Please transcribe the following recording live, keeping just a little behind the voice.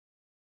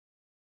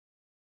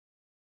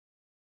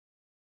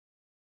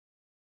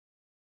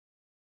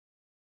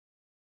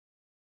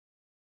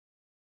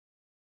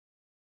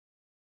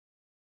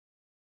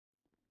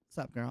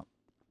What's up, girl?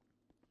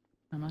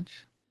 How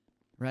much?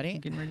 Ready?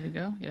 Getting ready to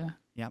go? Yeah.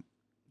 Yep.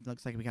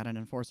 Looks like we got an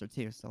enforcer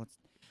too. So let's.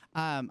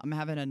 I'm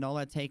having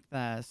Enola take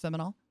the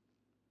Seminole,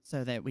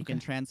 so that we can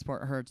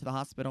transport her to the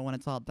hospital when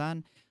it's all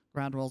done.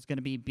 Ground roll's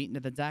gonna be beaten to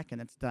the deck, and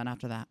it's done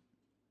after that.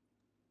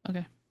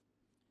 Okay.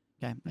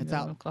 Okay. Maybe It's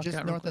I'll out clock just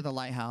out real north of quick. the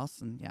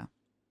lighthouse, and yeah.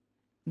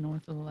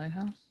 North of the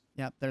lighthouse?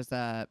 Yep. There's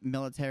a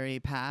military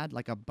pad,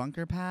 like a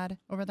bunker pad,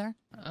 over there.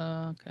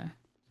 Okay.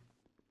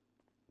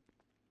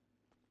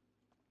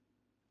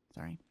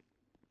 Sorry.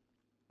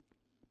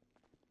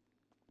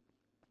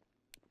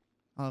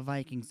 All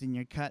Vikings in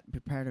your cut.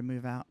 Prepare to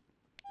move out.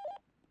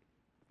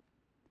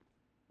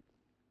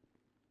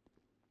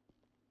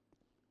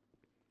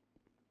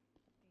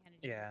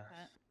 Yeah.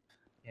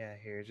 Yeah,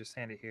 here, just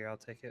hand it here. I'll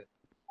take it.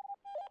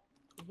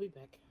 I'll be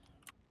back.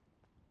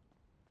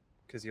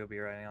 Because you'll be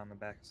riding on the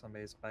back of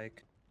somebody's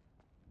bike.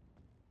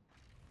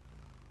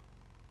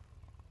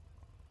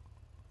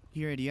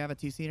 Kira, do you have a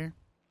 2-seater?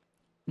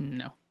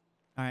 No. All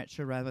right,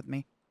 she'll ride with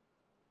me.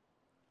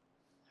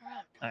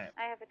 All right.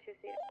 I have a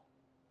 2-seater.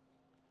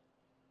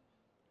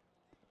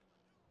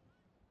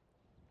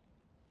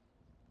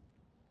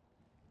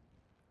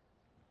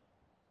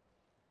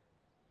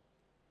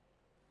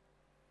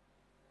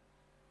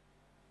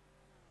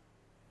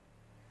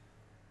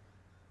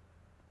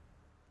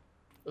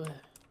 Ugh.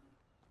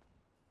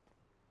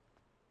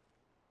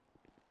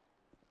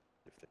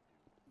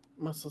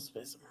 Muscle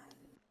spasm.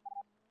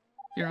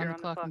 You're on the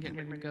clock and getting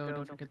ready to go.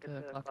 Don't forget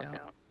to clock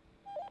out.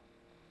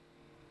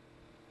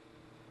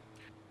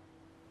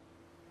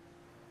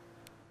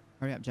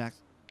 Hurry up, Jax.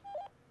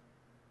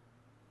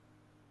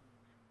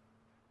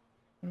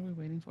 What are we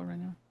waiting for right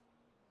now?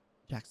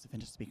 Jax to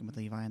finish speaking with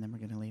Levi, and then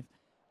we're gonna leave.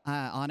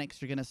 Onyx,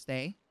 you're gonna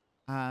stay.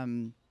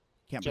 Can't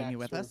bring you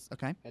with us.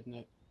 Okay. Heading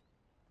it.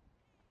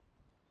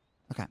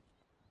 Okay.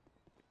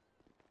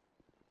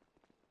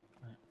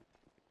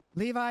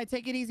 Levi,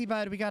 take it easy,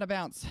 bud. We gotta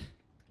bounce.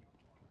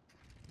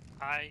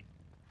 Hi.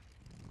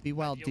 Be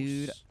well, Adios.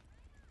 dude.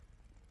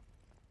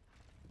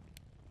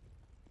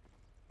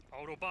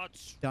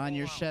 Autobots. Don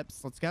your roll out.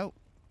 ships. Let's go.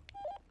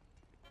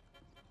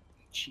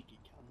 Cheeky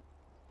cunt.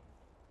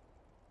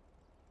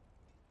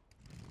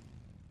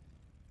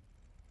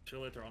 See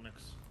you later,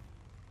 Onyx.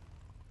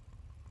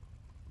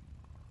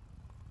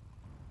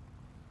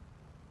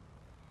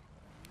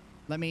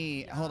 Let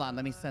me hold on.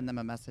 Let me send them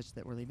a message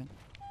that we're leaving.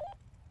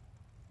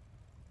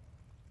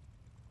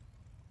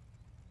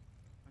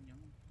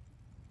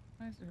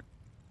 Why is there...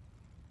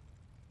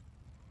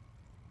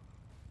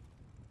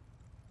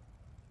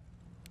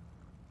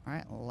 All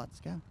right, let's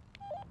go.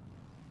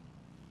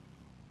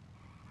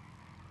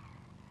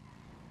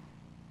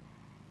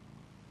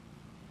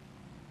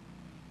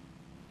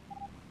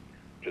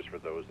 Just for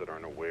those that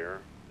aren't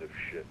aware, if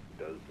shit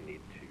does need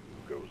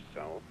to go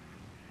south,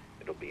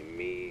 it'll be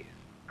me,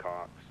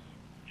 Cox,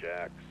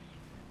 Jax,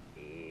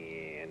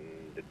 and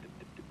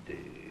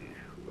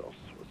who else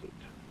was it?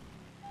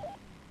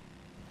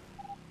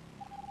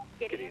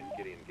 Gideon,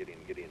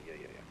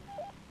 yeah.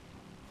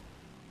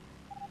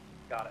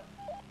 Got it.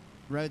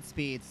 Road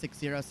speed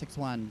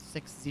 6061.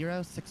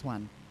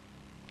 6061.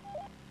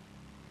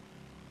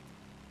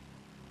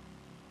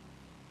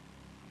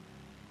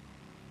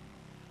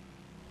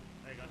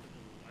 I got the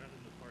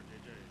new part,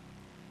 JJ.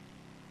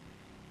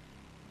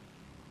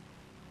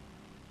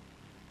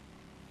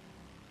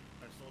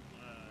 I sold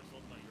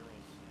my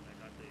euros and I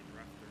got the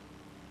drafter.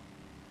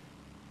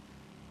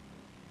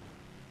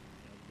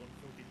 Yeah,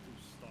 142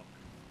 stock.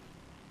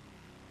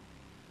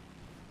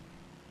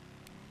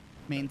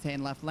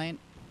 Maintain left lane.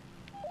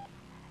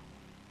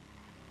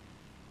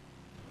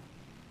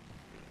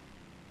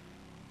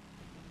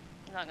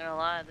 I'm not gonna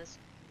lie, this,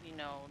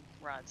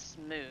 ride's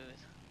smooth.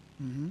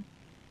 Mm-hmm.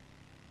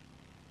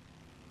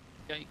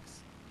 Yikes.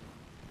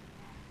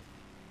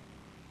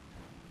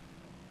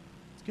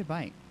 It's a good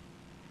bike.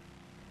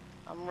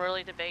 I'm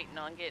really debating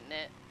on getting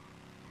it.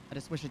 I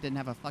just wish it didn't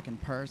have a fucking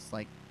purse,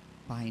 like,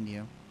 behind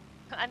you.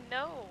 I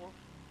know.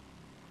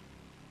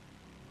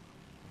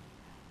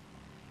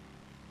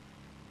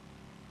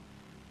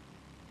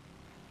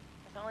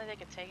 If only they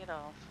could take it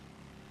off.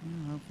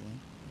 Yeah, hopefully.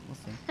 We'll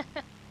see.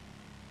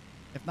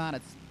 If not,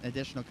 it's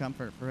additional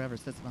comfort for whoever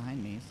sits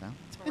behind me, so.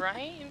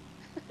 Right?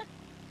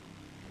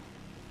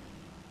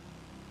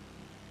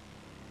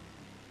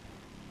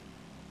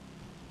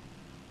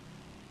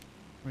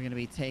 We're going to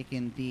be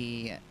taking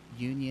the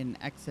Union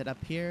exit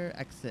up here,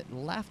 exit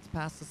left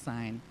past the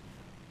sign.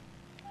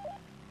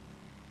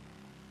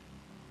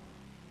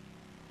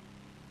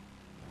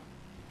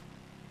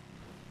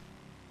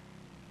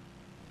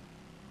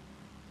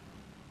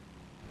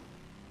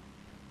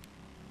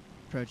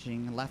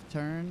 Approaching left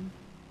turn.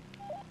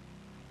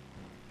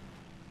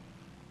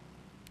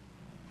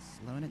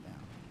 Slowing it down.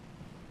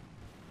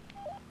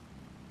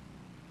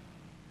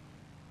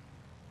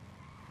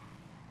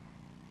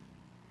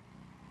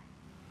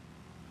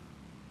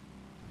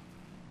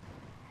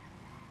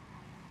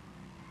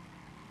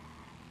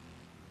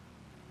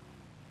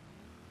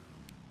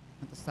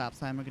 At the stop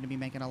sign, we're going to be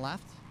making a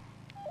left.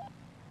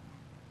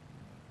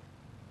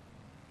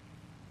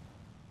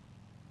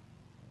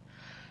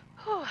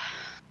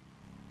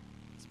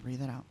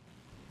 Breathe it out.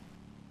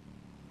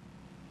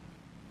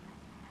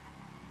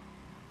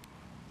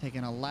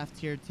 Taking a left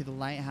here to the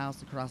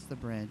lighthouse across the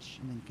bridge,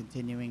 and then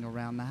continuing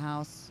around the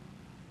house.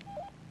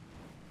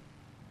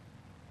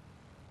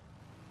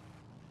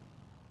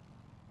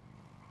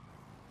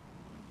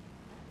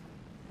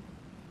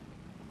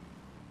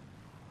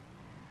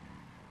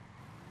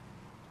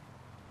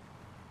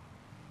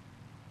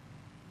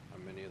 How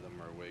many of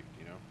them are awake,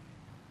 do you know?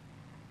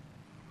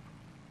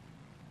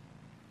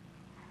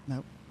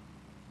 Nope.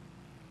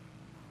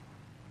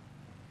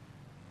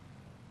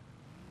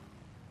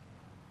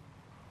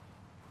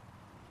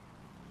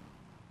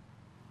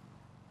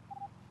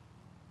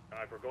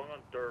 We're going on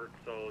dirt,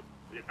 so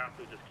you have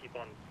to just keep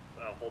on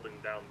holding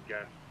down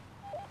gas.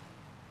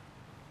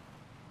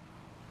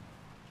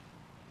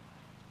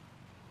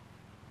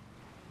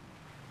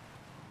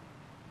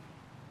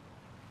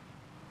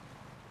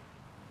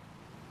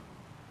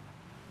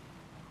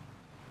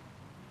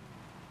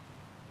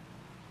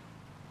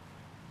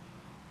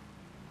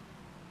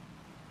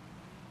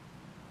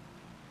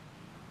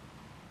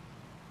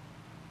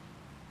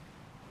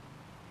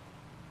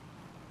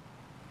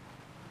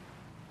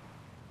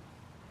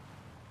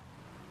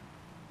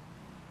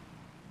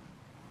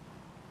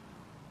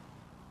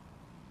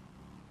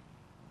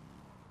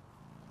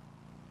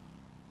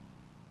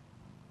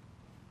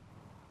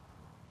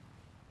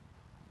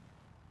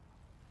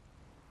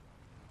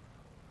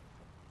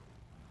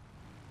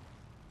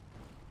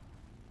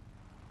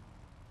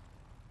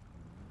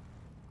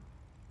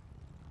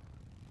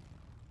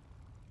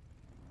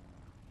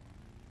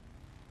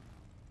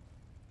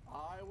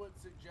 I would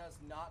suggest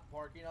not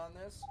parking on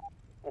this.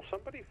 Well,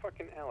 somebody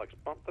fucking Alex,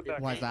 bump the It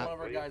back. Why is hit that? one of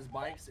our please. guys'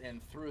 bikes and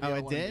threw the Oh, other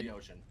it one into did? the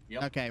ocean.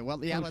 Yep. Okay,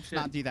 well, yeah, Oh, let's shit.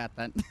 not do that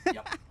then.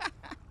 Yep.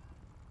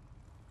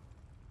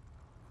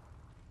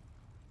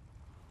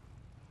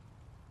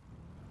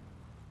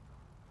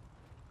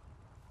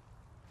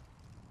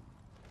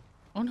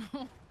 Oh no.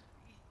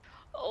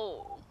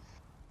 Oh,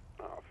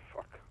 Oh,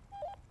 fuck.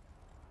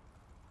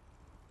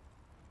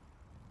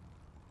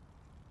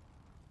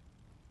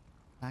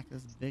 Back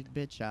this big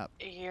bitch up.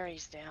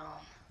 Yuri's down.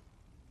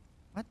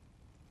 What?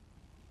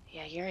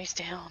 Yeah, Yuri's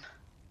down.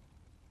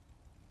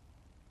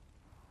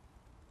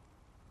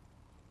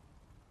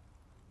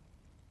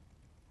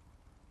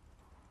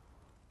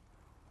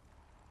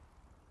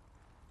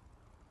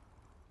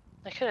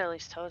 They could at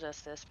least told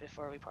us this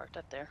before we parked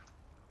up there.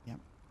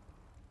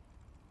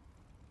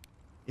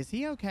 Is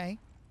he okay?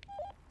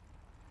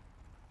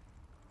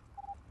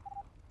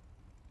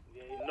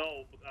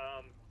 No,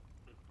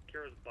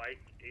 Kira's bike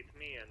ate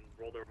me and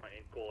rolled over my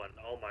ankle, and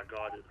oh my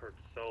god, it hurt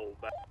so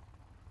bad.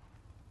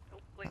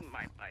 Don't blame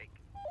my bike.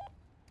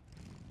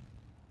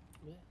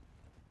 Yeah.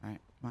 All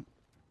right, come on.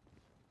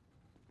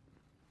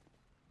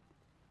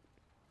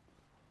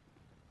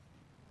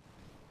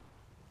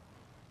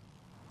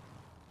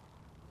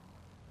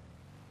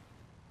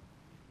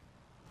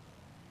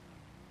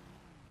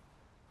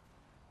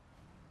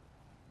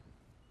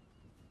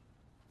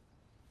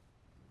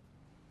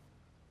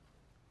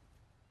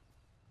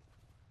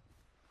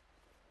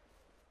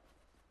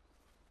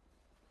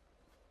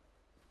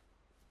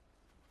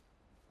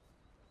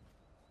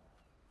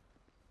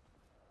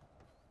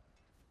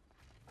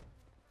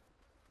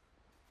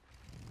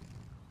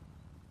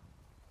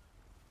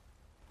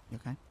 You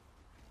okay?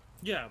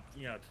 Yeah,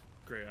 it's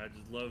great. I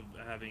just love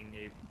having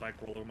a bike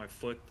roll over my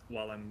foot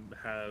while I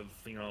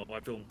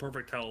feel in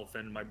perfect health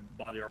and my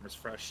body armor is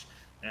fresh,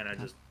 and I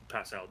just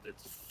pass out.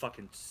 It's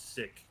fucking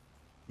sick.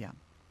 At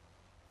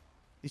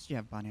least you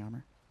have body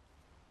armor.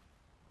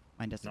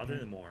 Mine disappeared. Not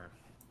anymore.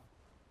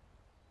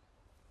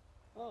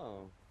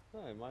 Oh,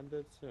 hey, mine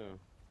did too.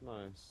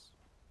 Nice.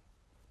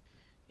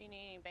 You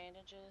need any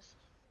bandages?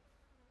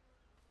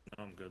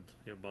 No, I'm good.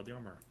 You have body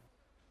armor.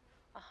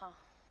 Uh-huh.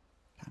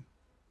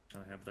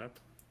 I have that.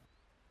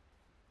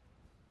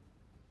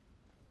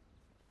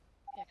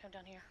 Yeah, come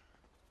down here.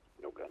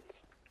 No guns.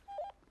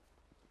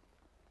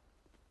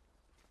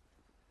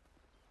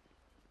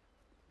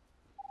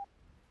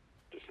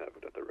 Just have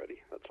it at the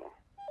ready, that's all.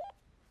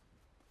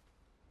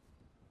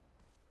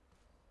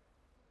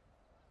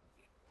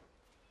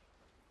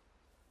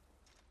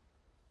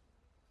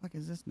 Fuck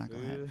is this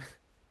knucklehead?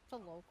 It's a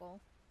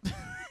local. They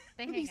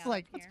hang He's out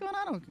like, up what's here. going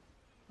on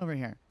over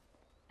here?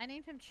 I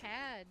named him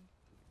Chad.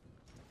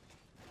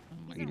 Oh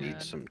my You god.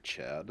 need some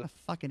Chad. A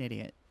fucking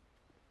idiot.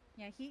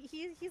 Yeah,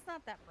 he's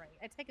not that bright.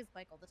 I take his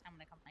bike all the time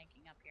when I come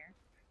hiking up here.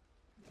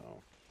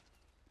 Oh.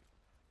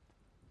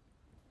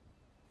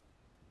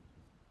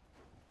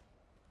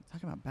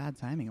 Talk about bad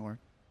timing, or.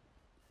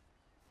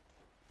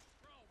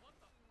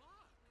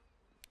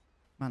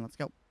 Come on, let's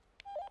go.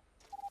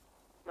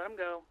 Let him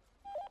go.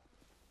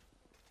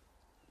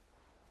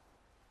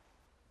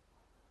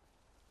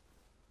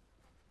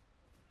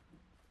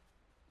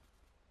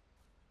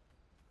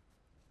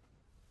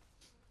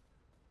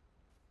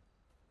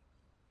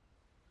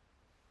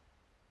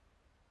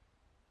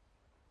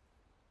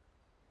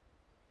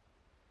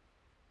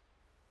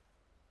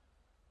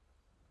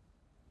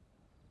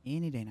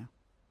 Any day now.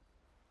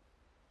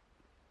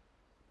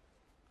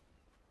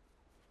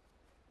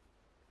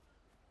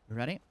 You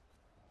ready?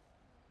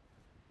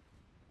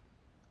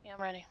 Yeah,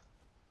 I'm ready.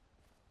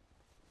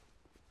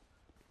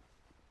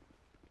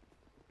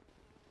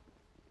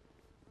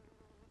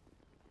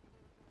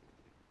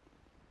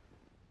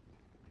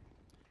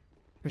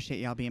 Appreciate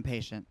y'all being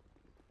patient.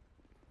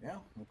 Yeah,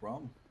 no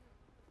problem.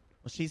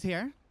 Well, she's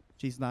here.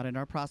 She's not in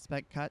our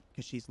prospect cut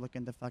because she's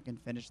looking to fucking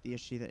finish the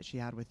issue that she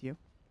had with you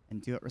and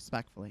do it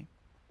respectfully.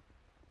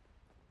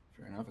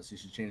 Fair enough. I see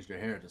she changed her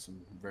hair to some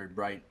very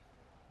bright.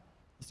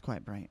 It's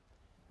quite bright.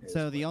 It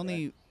So is the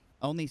quite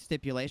only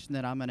stipulation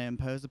that I'm going to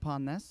impose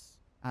upon this,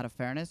 out of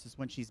fairness, is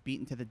when she's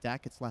beaten to the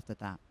deck, it's left at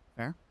that.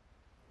 Fair?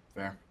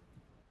 Fair.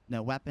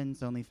 No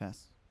weapons, only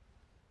fists.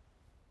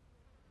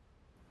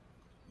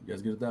 You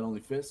guys good at that? Only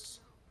fists?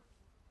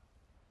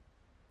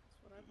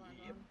 That's what I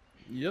plan on.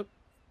 Yep.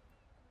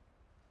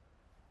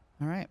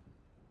 All right.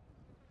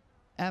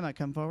 Emma,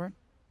 come forward.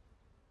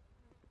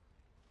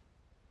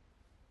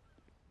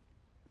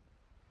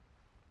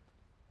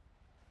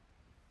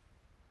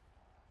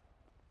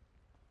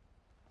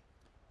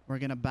 We're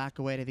going to back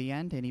away to the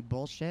end. Any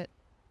bullshit,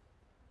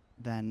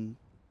 then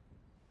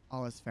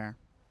all is fair.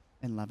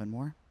 And love and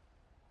more.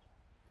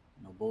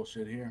 No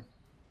bullshit here.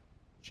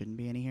 Shouldn't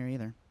be any here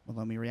either. Well,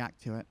 let me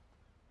react to it.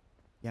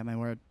 Yeah, my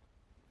word.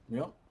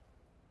 Yep.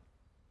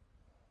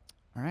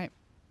 All right.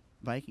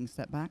 Viking,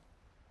 step back.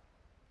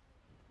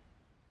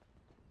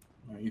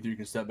 All right, you three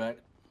can step back.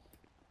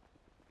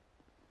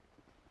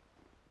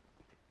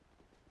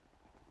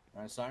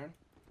 All right, Siren.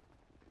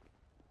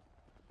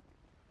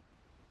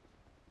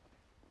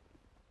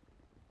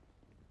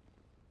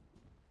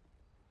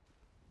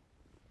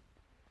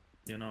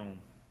 You know,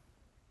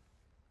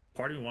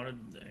 party wanted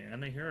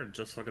Anna here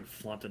just so I could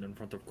flaunt it in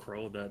front of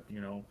Crow that,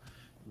 you know,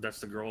 that's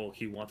the girl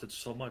he wanted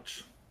so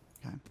much.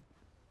 Okay.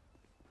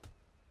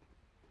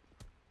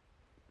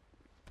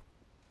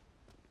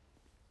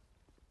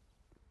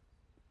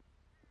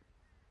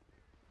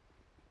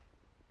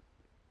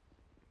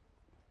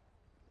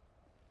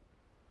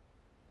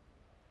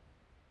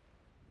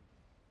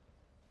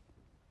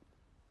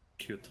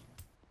 Cute.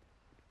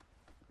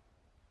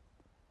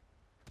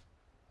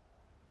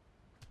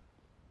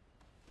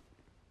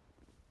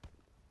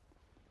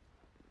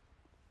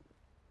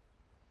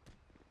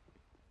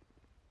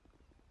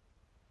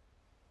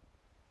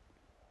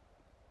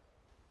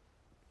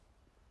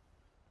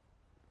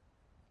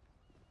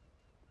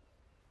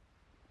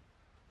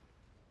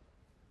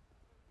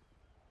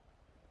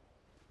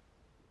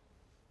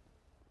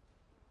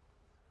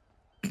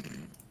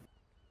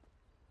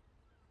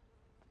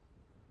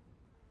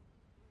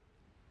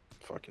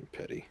 Fucking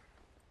petty.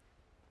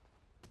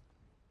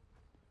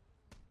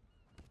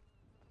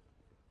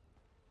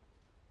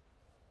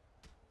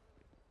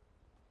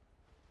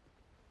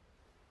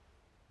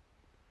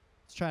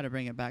 Let's try to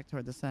bring it back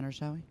toward the center,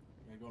 shall we?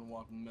 Yeah, go and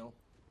walk in the middle.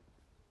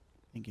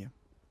 Thank you.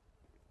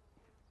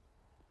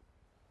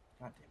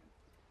 God damn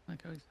it.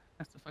 Like always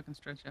has to fucking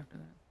stretch after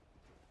that.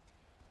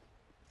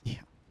 Yeah.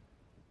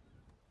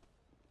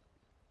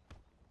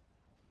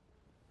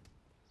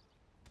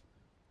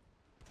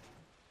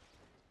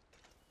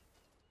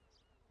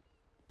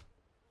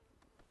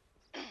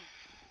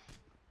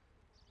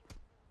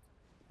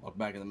 Walk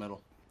back in the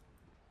middle.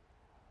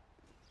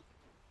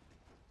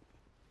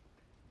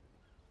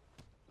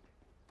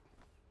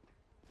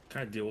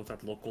 Can I deal with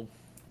that local?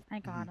 I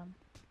got him.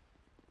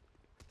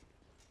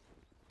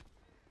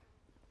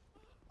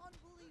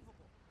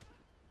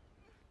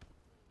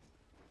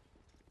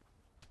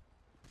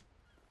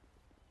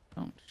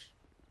 Don't.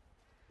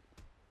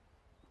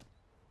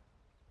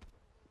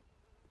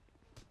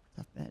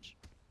 Tough bitch.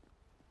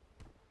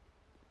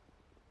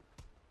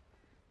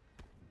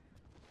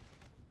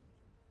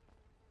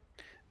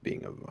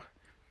 Being a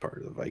part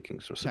of the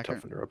Vikings was to Checker.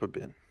 toughen her up a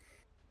bit.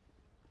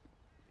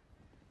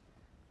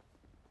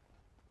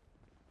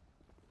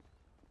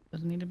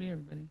 Doesn't need to be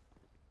everybody.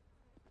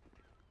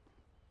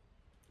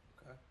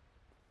 Okay.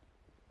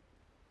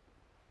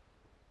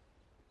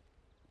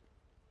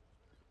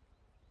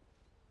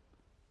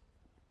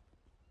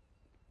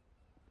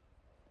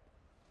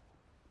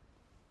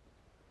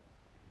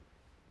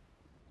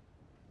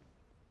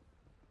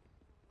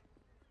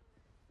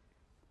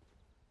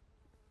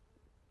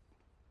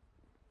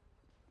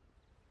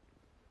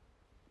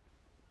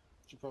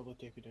 Should probably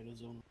take it in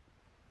his own.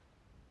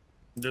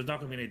 There's not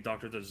gonna be any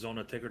doctor to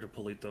Zona. Take her to Polito.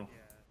 Yeah,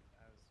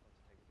 I was supposed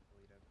to take her to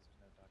Polito because there's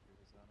no Dr.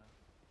 Arizona.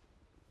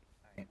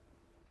 Alright.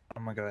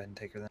 I'm gonna go ahead and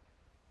take her then.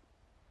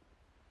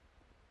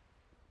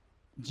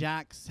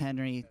 Jax,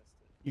 Henry,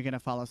 you're going to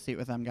follow suit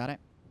with them. Got it?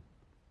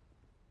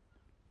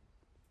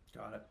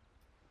 Got it.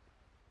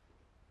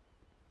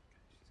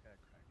 Okay, she's got a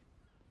crack.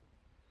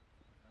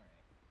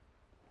 Alright.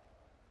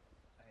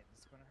 Alright, this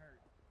is gonna hurt.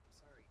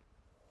 Sorry.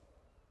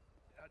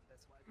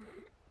 That's why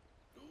I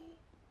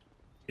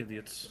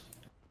Idiots.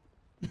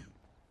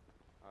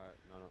 Alright,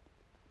 no.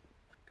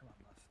 Come on,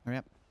 Muff. Hurry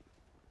up.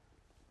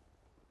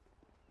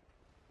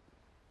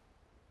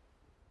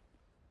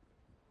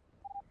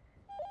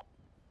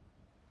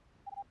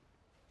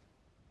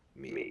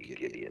 Me,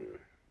 Gideon,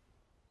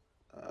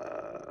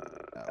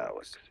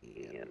 Alex,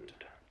 and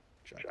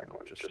Jack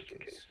one, just in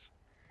case.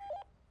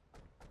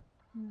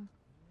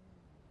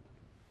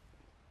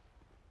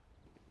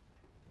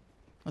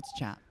 Let's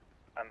chat.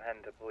 I'm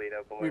heading to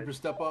Polito, boys. Reaper,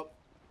 step up.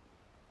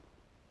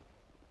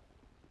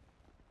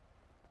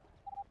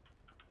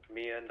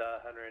 Me and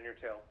Hunter in your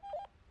tail.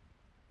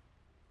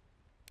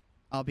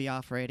 I'll be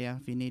off radio.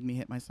 If you need me,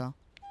 hit my cell.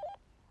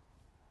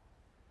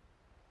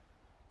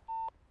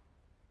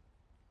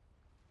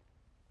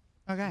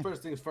 Okay.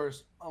 First things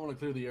first, I want to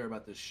clear the air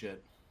about this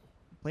shit.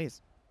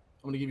 Please.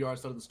 I'm going to give you our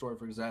side of the story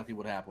for exactly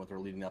what happened with her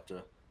leading up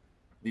to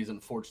these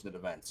unfortunate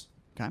events.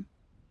 Okay.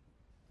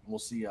 We'll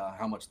see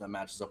how much that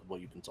matches up with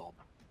what you've been told.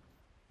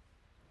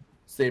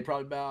 Say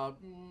probably about,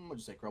 what'd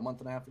you say, Crow, a month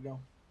and a half ago?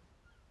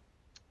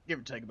 Give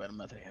or take about a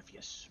month and a half,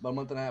 yes. About a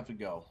month and a half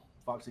ago,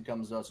 Foxy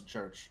comes to us at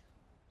church.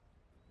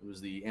 It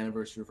was the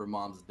anniversary of her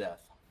mom's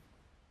death.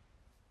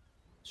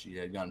 She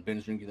had gone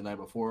binge drinking the night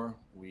before.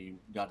 We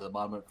got to the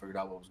bottom of it, figured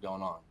out what was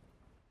going on.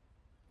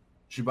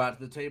 She brought it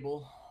to the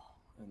table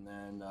and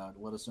then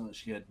let us know that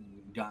she had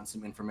gotten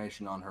some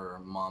information on her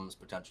mom's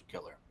potential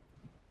killer.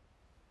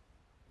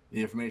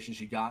 The information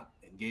she got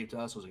and gave to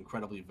us was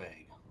incredibly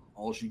vague.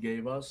 All she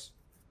gave us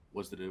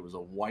was that it was a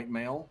white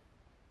male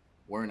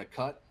wearing a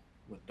cut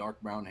with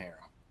dark brown hair.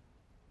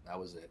 That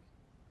was it.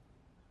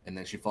 And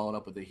then she followed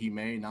up with that he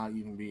may not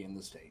even be in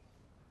the state.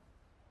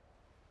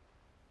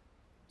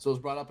 So it was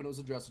brought up and it was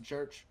addressed to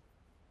church.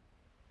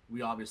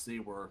 We obviously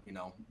were,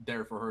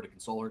 there for her to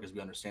console her because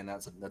we understand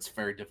that's a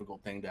very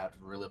difficult thing to have to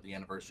relive the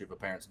anniversary of a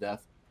parent's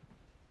death.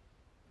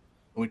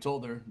 And we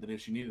told her that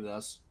if she needed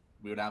us,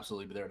 we would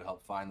absolutely be there to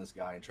help find this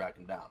guy and track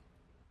him down.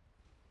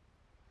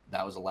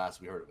 That was the last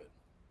we heard of it.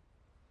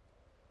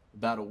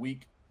 About a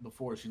week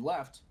before she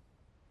left,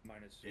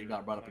 it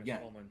got brought up again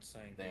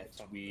that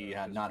we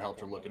had not helped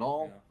her look at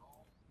all,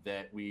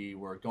 that we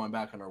were going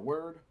back on our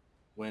word,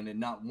 when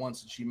not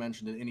once did she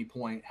mention at any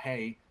point,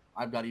 hey,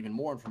 I've got even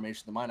more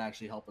information that might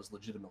actually help us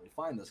legitimately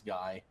find this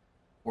guy,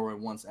 or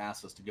once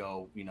asked us to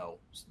go,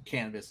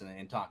 canvass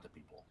and talk to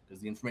people,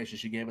 because the information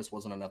she gave us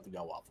wasn't enough to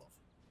go off of.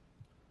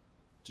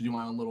 To do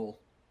my own little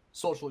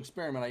social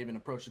experiment, I even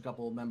approached a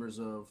couple of members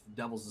of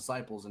Devil's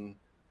Disciples and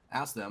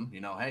asked them,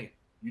 hey,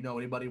 you know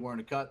anybody wearing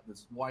a cut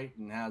that's white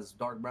and has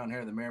dark brown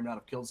hair that may or may not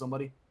have killed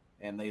somebody?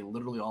 And they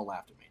literally all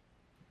laughed at me.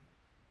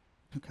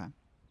 Okay.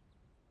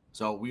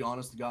 So we,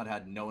 honest to God,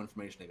 had no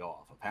information to go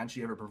off of. Had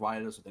she ever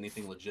provided us with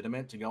anything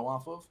legitimate to go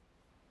off of,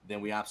 then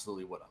we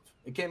absolutely would have.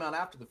 It came out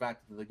after the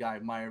fact that the guy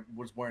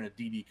was wearing a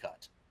DD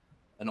cut,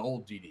 an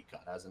old DD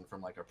cut, as in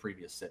from like a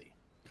previous city.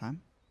 Okay.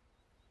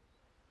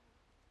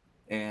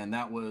 And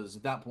that was,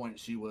 at that point,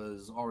 she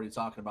was already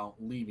talking about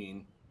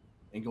leaving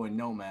and going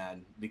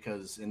nomad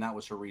and that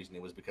was her reason.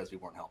 It was because we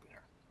weren't helping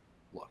her.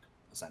 Look,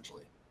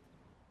 essentially.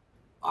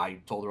 I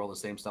told her all the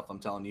same stuff I'm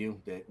telling you,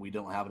 that we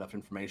don't have enough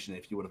information.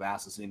 If you would have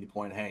asked us at any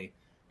point, hey,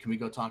 can we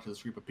go talk to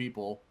this group of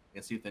people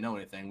and see if they know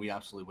anything, we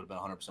absolutely would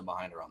have been 100%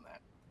 behind her on that.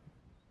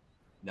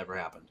 Never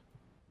happened.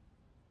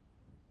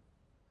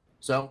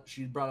 So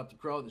she brought up to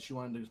Crow that she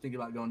wanted to think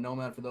about going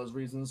nomad for those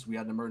reasons. We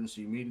had an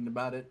emergency meeting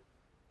about it.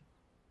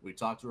 We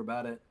talked to her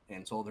about it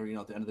and told her,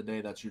 at the end of the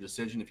day, that's your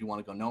decision. If you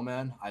want to go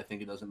nomad, I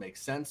think it doesn't make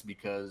sense,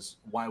 because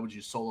why would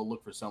you solo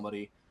look for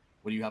somebody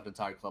when you have an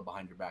entire club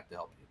behind your back to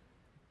help you?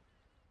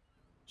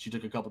 She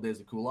took a couple days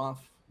to cool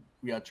off.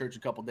 We had church a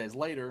couple days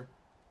later.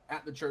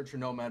 At the church, her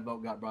nomad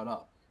vote got brought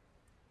up.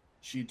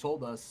 She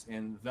told us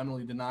and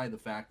vehemently denied the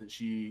fact that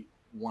she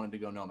wanted to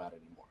go nomad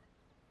anymore.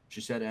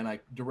 She said, and I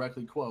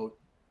directly quote,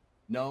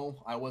 "No,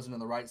 I wasn't in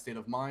the right state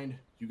of mind.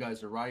 You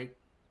guys are right.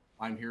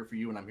 I'm here for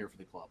you and I'm here for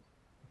the club."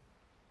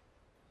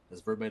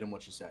 That's verbatim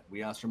what she said.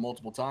 We asked her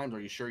multiple times, "Are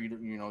you sure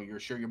you're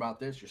sure you're about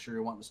this? You're sure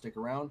you're wanting to stick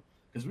around?"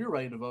 Because we were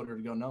ready to vote her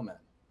to go nomad.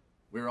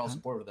 We were all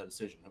supportive of that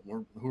decision.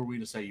 Who are we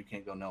to say you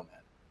can't go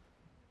nomad?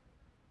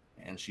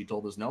 And she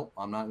told us, "Nope,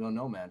 I'm not going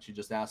nomad." She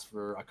just asked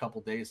for a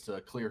couple days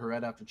to clear her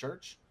head after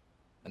church,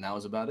 and that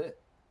was about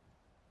it.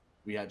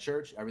 We had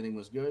church. Everything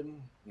was good.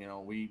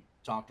 We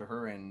talked to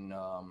her and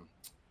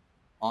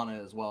Anna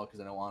as well, because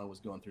I know Anna was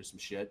going through some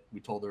shit. We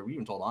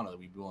even told Anna that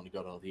we'd be willing to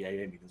go to the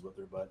AA meetings with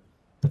her, but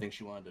I think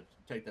she wanted to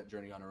take that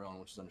journey on her own,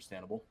 which is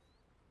understandable.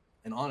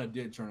 And Anna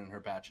did turn in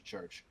her patch at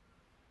church.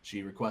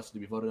 She requested to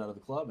be voted out of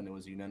the club, and it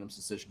was a unanimous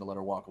decision to let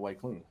her walk away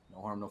clean.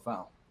 No harm, no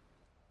foul.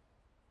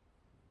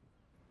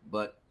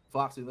 But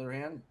Foxy, on the other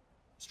hand,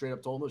 straight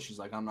up told us, she's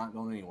like, "I'm not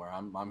going anywhere.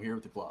 I'm here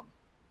with the club."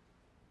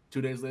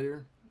 2 days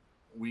later,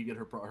 we get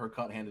her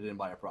cut handed in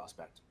by a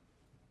prospect.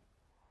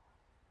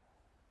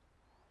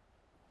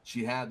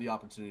 She had the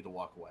opportunity to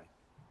walk away.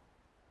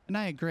 And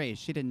I agree.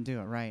 She didn't do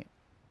it right.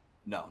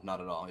 No, not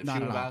at all. If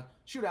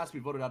she would ask to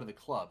be voted out of the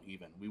club,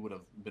 even, we would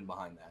have been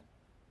behind that.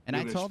 And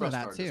I told her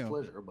that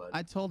too.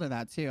 I told her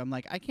that too. I'm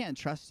like, I can't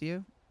trust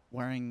you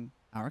wearing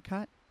our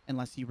cut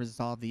unless you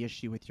resolve the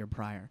issue with your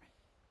prior.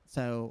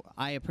 So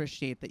I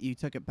appreciate that you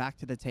took it back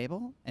to the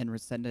table and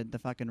rescinded the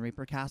fucking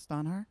Reaper cast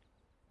on her.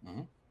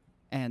 Mm-hmm.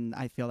 And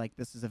I feel like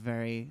this is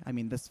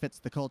this fits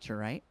the culture,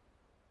 right?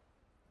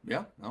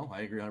 Yeah, no,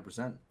 I agree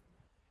 100%.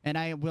 And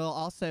I will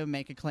also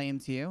make a claim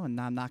to you, and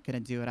I'm not going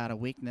to do it out of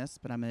weakness,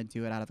 but I'm going to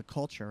do it out of the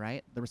culture,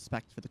 right? The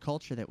respect for the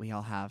culture that we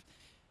all have.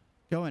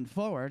 Going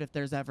forward, if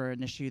there's ever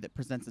an issue that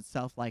presents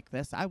itself like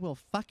this, I will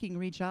fucking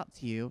reach out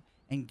to you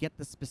and get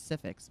the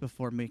specifics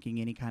before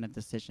making any kind of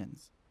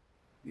decisions.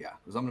 Yeah,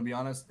 because I'm gonna be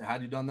honest.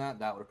 Had you done that,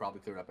 that would have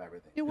probably cleared up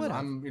everything. It 'Cause would've.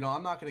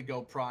 I'm not gonna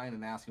go prying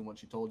and asking what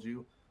she told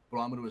you, but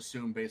I'm gonna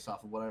assume based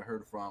off of what I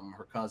heard from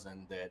her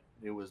cousin that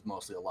it was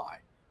mostly a lie.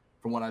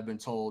 From what I've been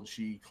told,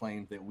 she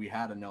claimed that we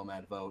had a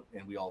nomad vote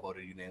and we all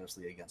voted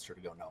unanimously against her to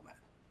go nomad.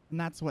 And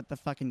that's what the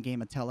fucking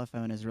game of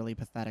telephone is really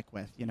pathetic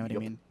with. You know what I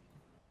mean?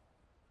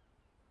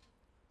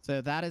 So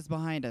that is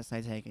behind us,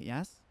 I take it,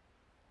 yes?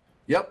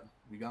 Yep,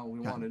 we got what we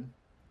wanted.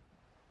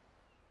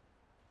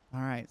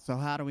 All right, so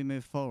how do we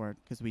move forward?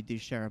 Because we do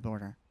share a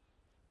border.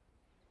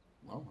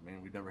 Well, I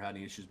mean, we've never had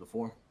any issues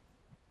before.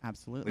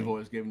 Absolutely. We've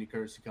always given you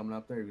courtesy coming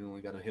up there, even when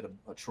we got to hit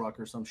a truck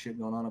or some shit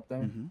going on up there.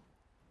 Mm-hmm.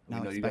 We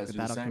Now know you expect guys that do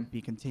the that'll same.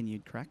 be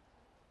continued, correct?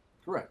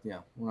 Correct,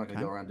 yeah. We're not going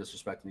to Okay. go around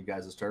disrespecting you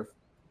guys' turf.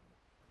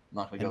 I'm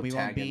not going to And go we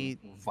won't be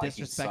tagging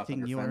Vikings suck on disrespecting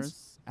your yours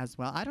fence. as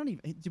well. I don't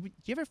even... Did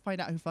you ever find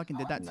out who fucking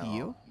did that to you?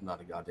 No,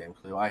 not a goddamn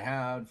clue. I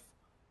have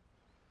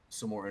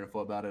some more info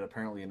about it.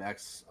 Apparently, I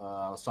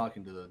was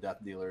talking to the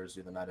death dealers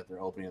the other night at their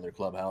opening in their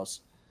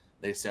clubhouse.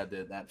 They said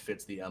that that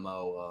fits the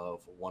MO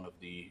of one of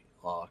the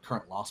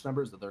current Lost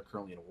members that they're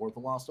currently in a war with the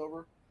Lost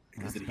over.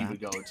 Is that he would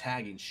go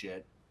tagging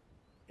shit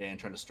and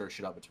trying to stir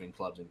shit up between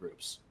clubs and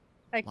groups.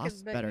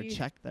 Lost better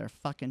check their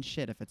fucking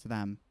shit if it's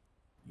them.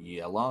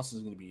 Yeah, Lost is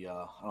going to be,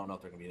 I don't know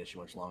if they're going to be an issue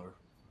much longer.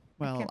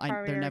 Well,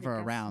 they're never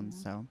around,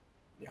 so...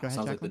 Yeah, Go ahead,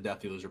 sounds like Jacqueline. the death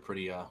dealers are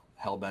pretty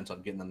hell-bent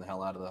on getting them the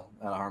hell out of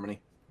Harmony.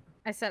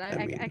 I said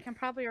I can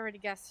probably already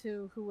guess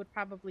who would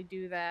probably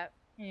do that.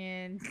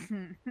 And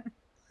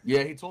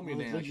Yeah, he told me a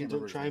Well, name. I looking can't to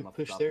remember his try name and off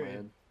the push top their of my end.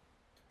 head.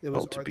 It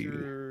was to be-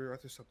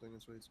 Arthur something.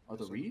 That's what he's.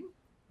 Arthur Reed?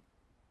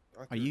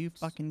 Are you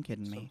fucking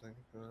kidding me?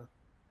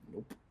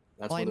 Nope.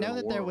 That's Well, I what they're know in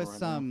a that there war was over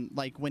right now. some,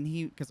 like, when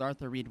because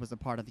Arthur Reed was a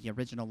part of the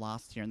original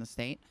Lost here in the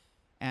state,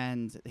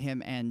 and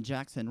him and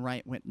Jackson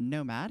Wright went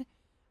nomad,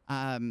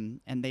 and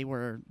they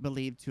were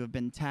believed to have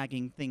been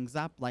tagging things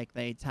up, like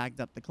they tagged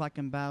up the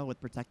Cluckenbell with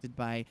protected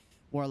by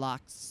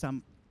Warlocks,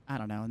 I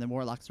don't know, and the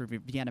Warlocks were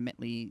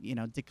vehemently,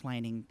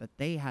 declining that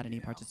they had any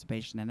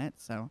participation in it,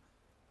 so,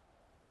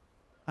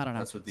 I don't know.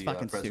 That's what It's the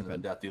fucking president stupid.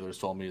 of Death Dealers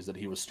told me, is that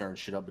he was stirring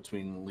shit up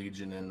between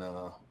Legion and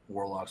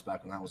Warlocks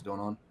back when that was going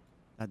on.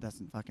 That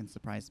doesn't fucking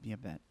surprise me a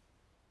bit.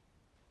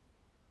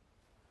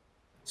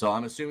 So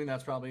I'm assuming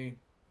that's probably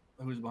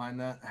who's behind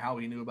that. How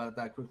he knew about it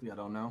that quickly, I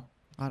don't know.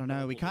 I don't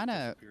know. We kind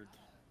of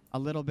a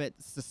little bit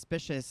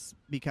suspicious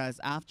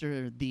because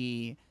after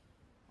the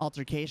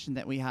altercation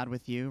that we had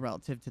with you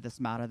relative to this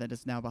matter that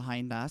is now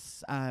behind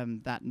us,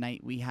 that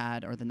night we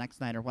had, or the next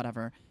night or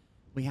whatever,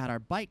 we had our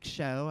bike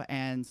show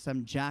and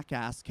some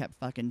jackass kept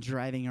fucking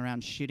driving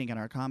around shooting at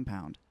our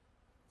compound.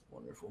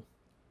 Wonderful.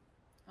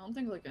 I don't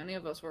think like any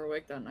of us were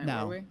awake that night, were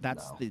No, we?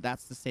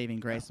 that's the saving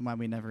grace and why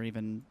we never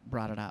even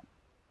brought it up.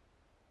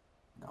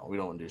 No, we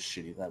don't want to do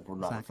shitty. That we're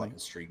not Exactly. a fucking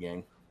street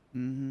gang.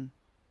 Mm-hmm.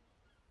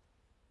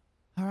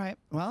 All right.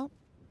 Well,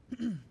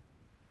 did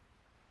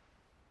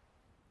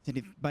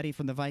anybody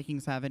from the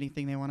Vikings have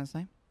anything they want to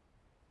say?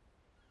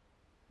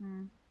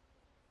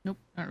 Nope,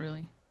 not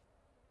really.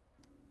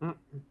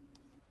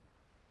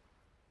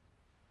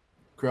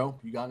 Crow,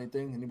 you got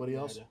anything? Anybody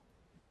else?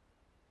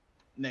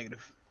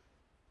 Negative.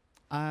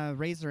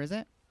 Razor, is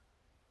it?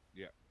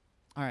 Yeah.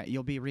 All right,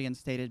 you'll be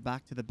reinstated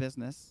back to the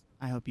business.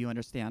 I hope you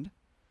understand.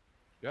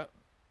 Yeah,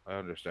 I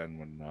understand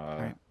when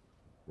right.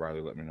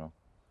 Riley let me know.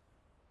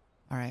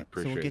 All right, so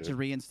we'll appreciate get you it.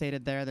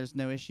 reinstated there. There's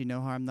no issue,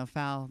 no harm, no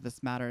foul.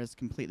 This matter is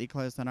completely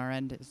closed on our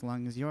end as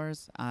long as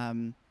yours.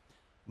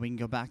 We can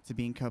go back to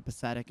being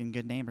copacetic and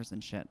good neighbors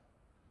and shit.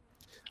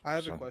 I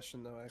have a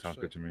question though. Actually, Sounds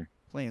good to me.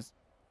 Please.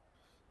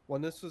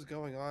 When this was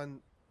going on,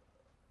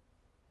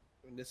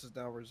 and this is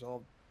now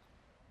resolved,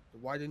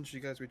 why didn't you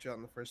guys reach out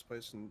in the first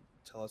place and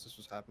tell us this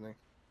was happening?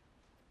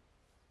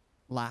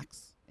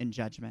 Lax in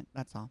judgment,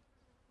 that's all.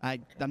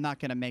 I'm not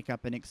going to make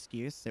up an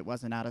excuse. It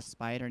wasn't out of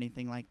spite or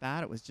anything like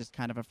that. It was just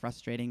kind of a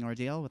frustrating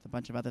ordeal with a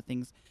bunch of other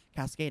things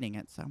cascading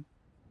it. So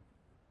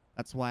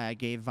that's why I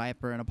gave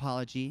Viper an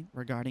apology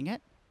regarding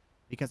it,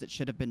 because it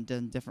should have been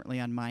done differently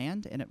on my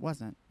end, and it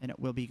wasn't, and it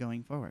will be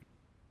going forward.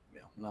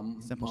 Yeah,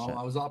 Simple well, shit.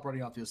 I was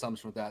operating off the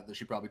assumption with that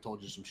she probably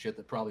told you some shit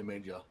that probably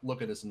made you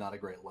look at us in not a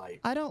great light.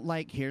 I don't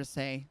like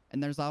hearsay,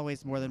 and there's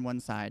always more than one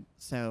side,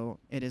 so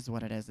it is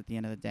what it is at the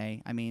end of the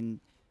day. I mean,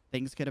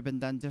 things could have been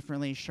done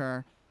differently,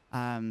 sure.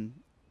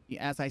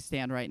 As I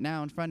stand right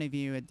now in front of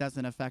you, it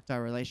doesn't affect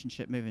our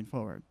relationship moving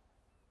forward.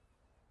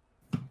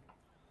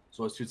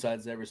 So it's two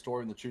sides to every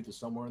story, and the truth is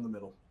somewhere in the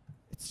middle.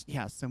 It's,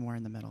 yeah, somewhere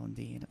in the middle,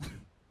 indeed.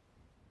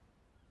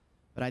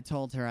 But I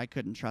told her I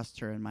couldn't trust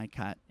her in my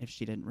cut if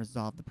she didn't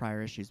resolve the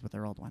prior issues with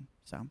her old one,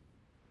 so.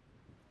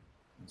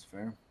 That's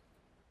fair.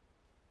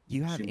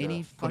 You have Seemed to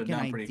any put it fucking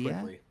down pretty idea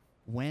quickly.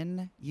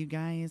 when you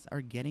guys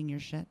are getting your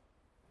shit?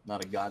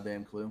 Not a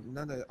goddamn clue.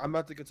 I'm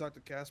about to go talk to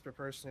Casper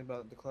personally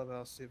about the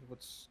clubhouse, see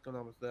what's going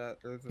on with that.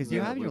 Because you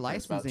have your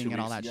licensing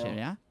and all that shit,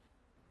 yeah?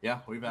 Yeah,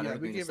 we've had Yeah, we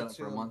everything gave set it up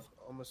to for a him month.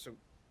 almost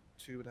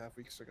 2.5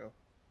 weeks ago.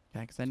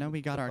 Okay, because I know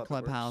we got The our puppet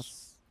works.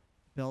 clubhouse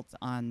built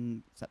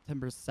on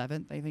September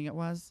 7th, I think it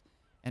was.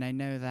 And I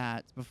know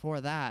that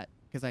before that,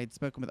 because I had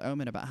spoken with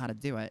Omen about how to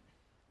do it,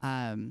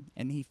 and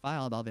he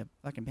filed all the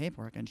fucking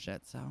paperwork and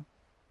shit, so.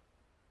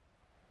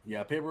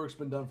 Yeah, paperwork's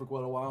been done for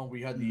quite a while.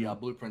 We had the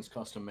blueprints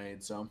custom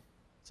made, so.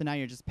 So now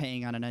you're just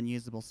paying on an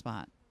unusable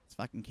spot. It's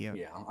fucking cute.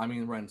 Yeah, I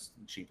mean, rent's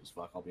cheap as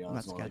fuck, I'll be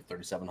honest. That's It's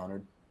only good. like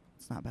 $3,700.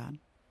 It's not bad.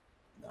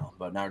 No,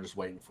 but now we're just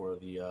waiting for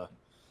the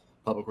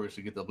public works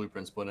to get the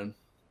blueprints put in.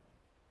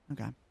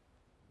 Okay.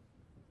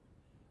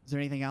 Is there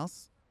anything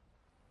else?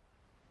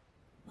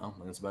 No,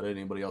 that's about it.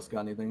 Anybody else got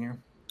anything here?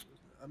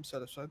 I'm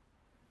satisfied.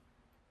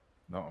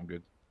 No, I'm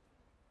good.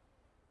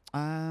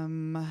 I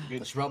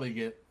should probably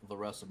get the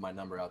rest of my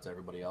number out to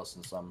everybody else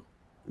in some.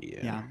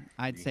 Yeah,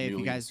 I'd say if you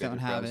newly guys don't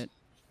scheduled have press. it,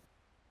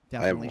 I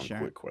have definitely one share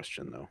quick it.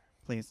 question though.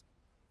 Please.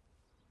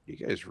 You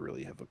guys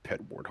really have a pet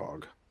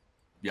warthog?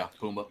 Yeah,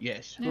 Pumbaa.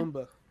 Yes.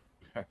 Pumbaa.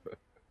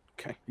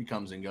 Okay. He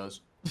comes and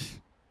goes.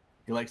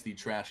 He likes the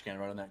trash can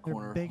right in that They're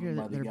corner. bigger,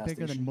 by the they're gas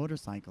bigger than station.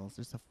 motorcycles.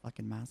 They're so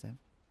fucking massive.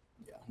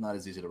 Yeah, not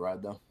as easy to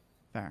ride though.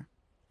 Fair.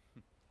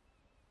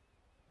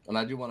 And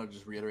I do want to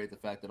just reiterate the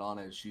fact that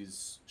Anna,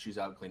 she's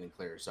out clean and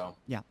clear, so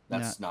Yeah.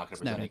 that's not going to it's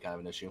present any noted. kind of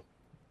an issue.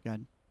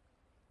 Good.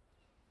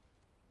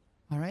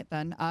 All right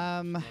then.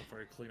 Not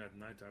very clean at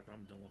night after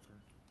I'm done with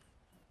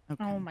her.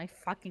 Okay. Oh my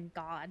fucking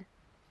god.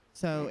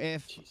 So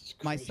if Jesus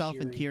Christ, myself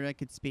and Yuri. Kira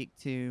could speak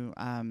to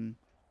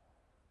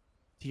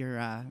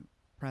your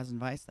pres and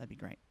vice, that'd be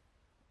great.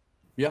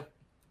 Yeah.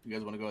 You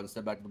guys want to go ahead and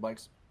step back to the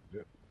bikes?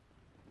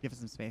 Give us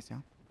some space, yeah.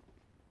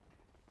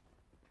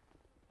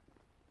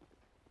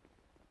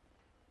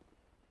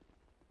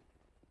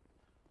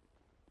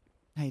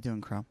 How you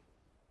doing, Crow?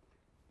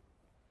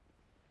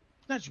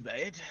 Not too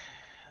bad.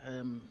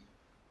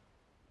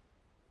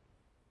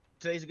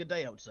 Today's a good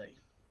day, I would say.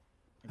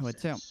 I would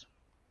too.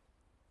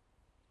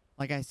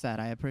 Like I said,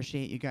 I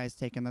appreciate you guys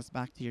taking this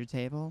back to your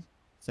table,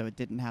 so it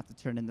didn't have to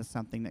turn into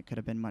something that could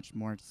have been much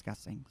more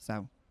disgusting.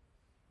 So,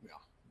 Yeah.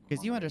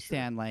 because you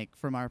understand, like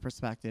from our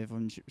perspective,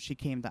 when she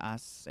came to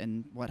us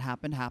and what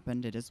happened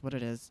happened. It is what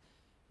it is,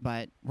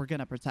 but we're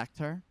gonna protect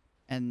her.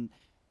 And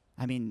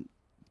I mean,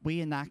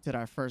 we enacted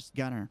our first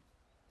gunner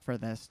for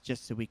this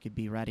just so we could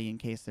be ready in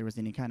case there was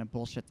any kind of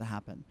bullshit to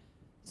happen.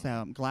 So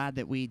I'm glad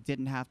that we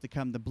didn't have to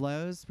come to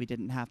blows. We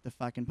didn't have to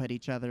fucking put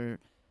each other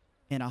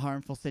in a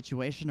harmful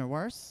situation or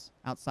worse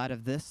outside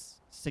of this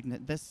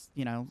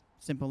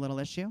simple little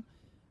issue.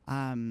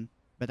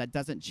 But that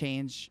doesn't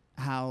change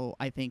how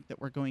I think that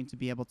we're going to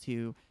be able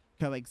to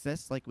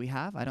coexist like we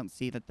have. I don't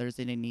see that there's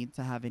any need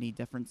to have any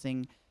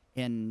differencing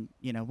in,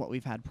 what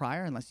we've had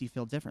prior, unless you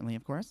feel differently,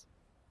 of course.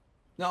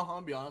 No, I'm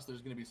going to be honest.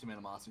 There's going to be some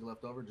animosity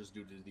left over just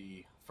due to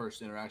the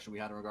first interaction we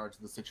had in regards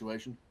to the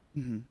situation.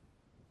 Mm-hmm.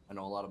 I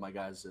know a lot of my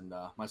guys, and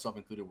myself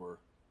included, were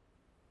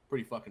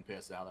pretty fucking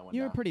pissed at how that went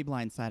You were down. pretty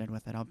blindsided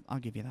with it. I'll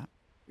give you that.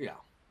 Yeah.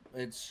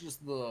 It's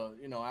just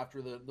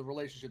after the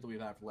relationship that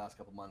we've had for the last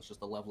couple months, just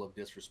the level of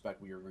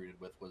disrespect we were greeted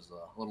with was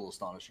a little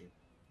astonishing.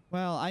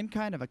 Well, I'm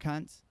kind of a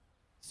cunt,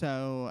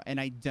 and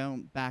I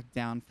don't back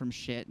down from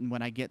shit, and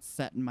when I get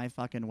set in my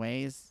fucking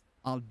ways,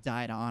 I'll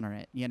die to honor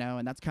it,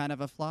 and that's kind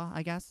of a flaw,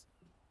 I guess.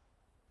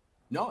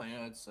 No,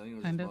 yeah, I think it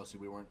was Kind of. mostly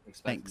we weren't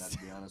expecting Thanks. that,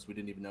 to be honest. We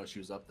didn't even know she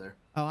was up there.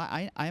 Oh,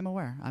 I'm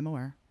aware.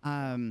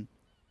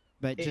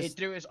 But It just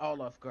threw us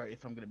all off guard,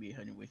 if I'm gonna be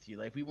 100 with you.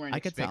 Like, we weren't I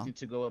could tell. expecting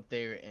to go up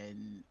there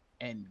and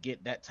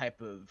get that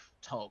type of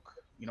talk.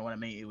 You know what I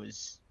mean?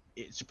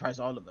 It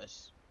surprised all of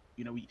us.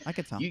 I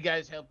could tell. You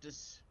guys helped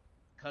us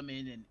come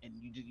in and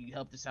you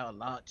helped us out a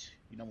lot.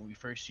 When we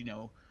first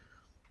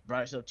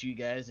brought us up to you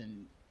guys,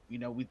 and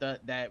we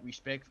thought that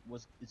respect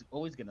is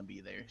always gonna be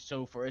there.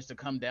 So for us to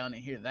come down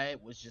and hear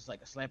that was just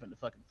like a slap in the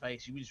fucking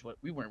face.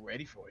 We weren't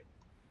ready for it.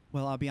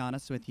 Well, I'll be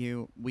honest with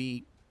you.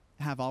 We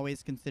have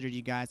always considered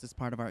you guys as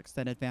part of our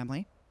extended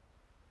family.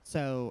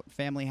 So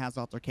family has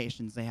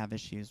altercations. They have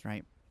issues,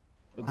 right?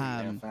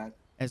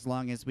 As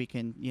long as we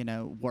can,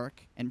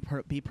 work and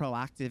be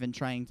proactive in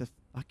trying to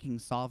fucking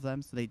solve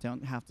them so they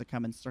don't have to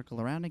come and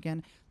circle around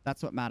again,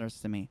 that's what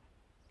matters to me.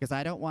 Because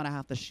I don't want to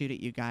have to shoot at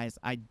you guys.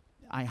 I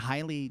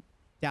highly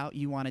doubt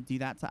you want to do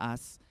that to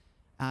us.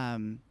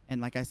 And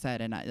like I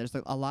said, there's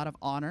a lot of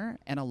honor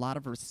and a lot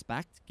of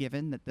respect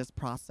given that this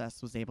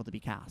process was able to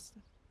be cast.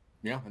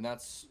 Yeah, and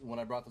that's when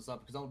I brought this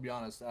up, because I'm going to be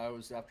honest,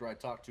 after I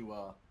talked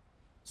to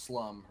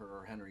Slum,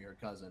 or Henry, her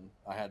cousin,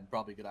 I had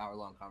probably a good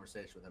hour-long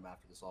conversation with him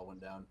after this all went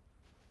down.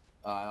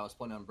 I was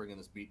planning on bringing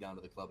this beat down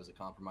to the club as a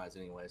compromise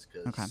anyways,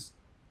 because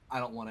I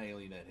don't want to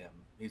alienate him.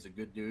 He's a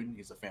good dude.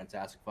 He's a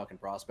fantastic fucking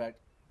prospect.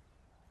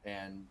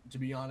 And to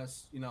be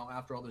honest,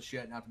 after all this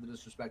shit and after the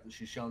disrespect that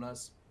she's shown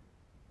us,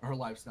 her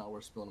life's not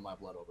worth spilling my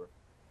blood over.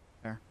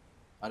 Fair.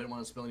 I didn't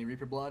want to spill any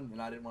Reaper blood,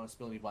 and I didn't want to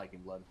spill any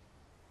Viking blood.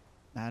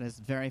 That is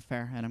very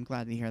fair, and I'm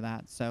glad to hear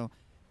that. So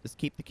just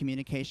keep the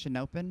communication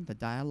open, the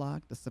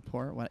dialogue, the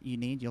support. What you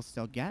need, you'll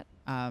still get.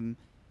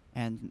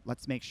 And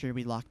let's make sure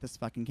we lock this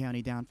fucking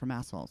county down from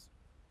assholes.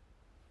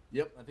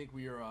 Yep, I think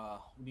we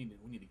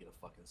need to get a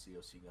fucking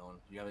COC going.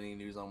 Do you have any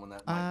news on when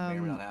that might may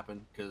or may not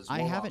happen? Because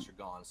I haven't. are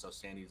gone, so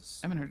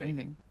Sandy's. I haven't heard vacant.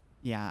 anything.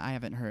 Yeah, I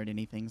haven't heard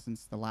anything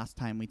since the last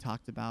time we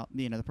talked about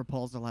the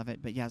proposal of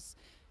it. But yes,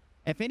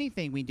 if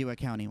anything, we do a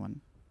county one.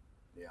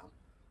 Yeah,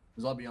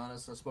 because I'll be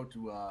honest, I spoke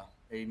to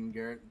Aiden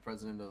Garrett,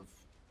 president of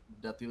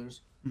Death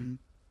Dealers. Mm-hmm.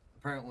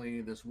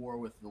 Apparently, this war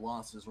with the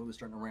loss is really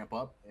starting to ramp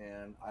up,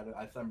 and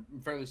I'm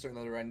fairly certain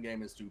that their end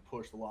game is to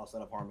push the loss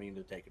out of Harmony and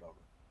to take it over.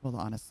 Well,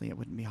 honestly, it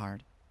wouldn't be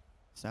hard.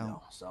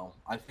 So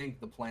I think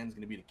the plan is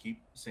going to be to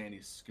keep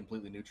Sandy's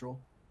completely neutral,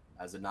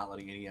 as in not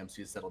letting any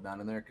MCs settle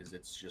down in there, because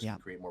it's just going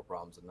to create more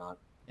problems than not.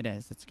 It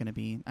is. It's going to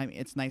be. I mean,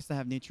 it's nice to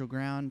have neutral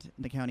ground.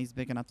 The county's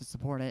big enough to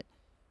support it.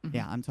 Mm-hmm.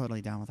 Yeah, I'm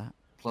totally down with that.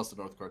 Plus, the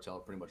North Cartel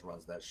pretty much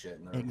runs that shit,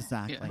 and they're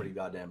Exactly. pretty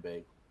goddamn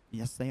big.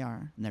 Yes, they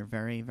are, and they're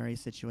very, very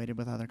situated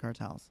with other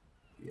cartels.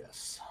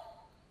 Yes.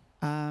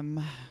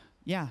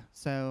 Yeah.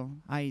 So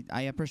I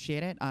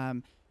appreciate it.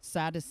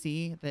 Sad to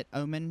see that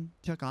Omen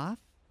took off.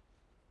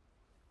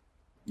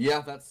 Yeah,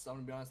 I'm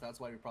gonna be honest. That's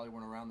why we probably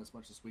weren't around this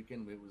much this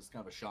weekend. It was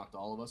kind of a shock to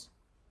all of us.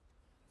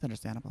 It's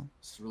understandable.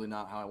 It's really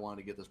not how I wanted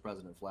to get this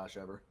president flash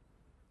ever.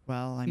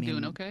 Well, I mean,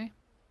 doing okay?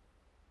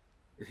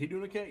 Is he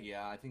doing okay?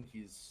 Yeah, I think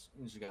he's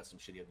got some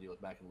shit he had to deal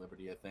with back in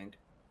Liberty, I think.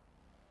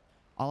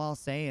 All I'll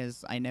say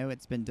is I know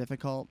it's been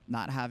difficult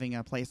not having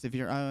a place of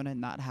your own and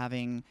not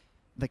having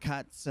the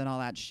cuts and all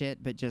that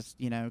shit, but just,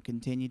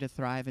 continue to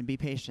thrive and be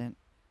patient.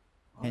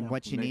 And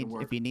what you need,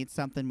 if you need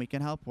something we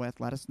can help with,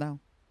 let us know.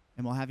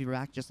 And we'll have you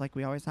back just like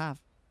we always have.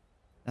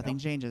 Nothing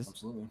changes.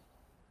 Absolutely.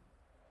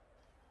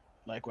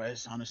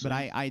 Likewise, honestly.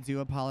 But I do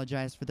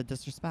apologize for the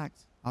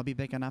disrespect. I'll be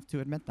big enough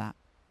to admit that.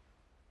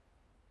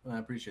 I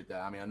appreciate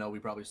that. I mean, I know we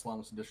probably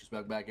slung some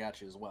disrespect back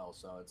at you as well,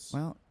 so it's...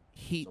 Well,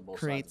 heat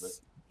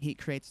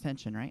creates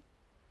tension, right?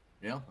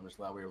 Yeah, I'm just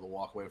glad we were able to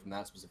walk away from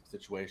that specific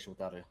situation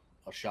without a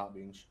shot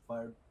being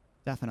fired.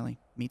 Definitely.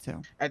 Me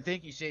too. I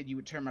think you said you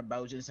would turn my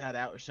bows inside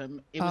out or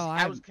something.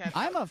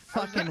 I'm a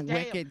fucking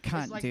wicked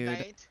cunt, dude.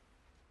 That.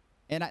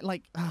 And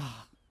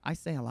I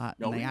say a lot,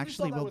 and I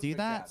actually will do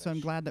that, so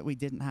I'm glad that we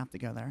didn't have to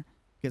go there,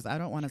 because I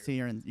don't want to see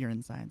your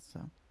insides,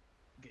 so.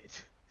 Good.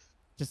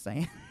 Just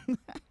saying. Yeah,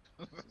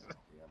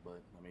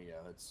 but, I mean,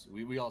 that's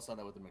we all saw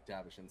that with the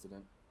McTavish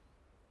incident.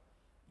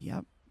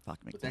 Yep. Fuck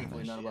McTavish. But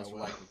thankfully, none of us were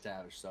like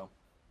McTavish, so.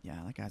 Yeah,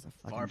 that guy's a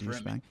fucking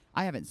douchebag.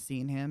 I haven't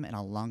seen him in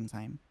a long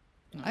time.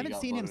 I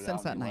haven't seen him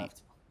since that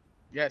night.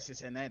 Yeah,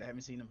 since that night, I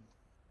haven't seen him.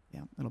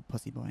 Yeah, little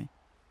pussy boy.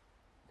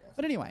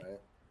 But anyway,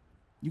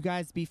 you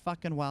guys be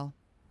fucking well,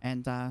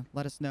 and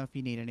let us know if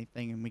you need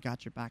anything, and we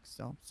got your back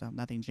still, so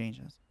nothing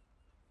changes.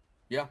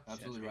 Yeah,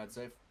 absolutely. Ride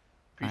safe.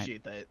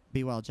 Appreciate that.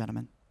 Be well,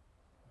 gentlemen.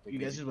 You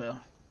guys as well.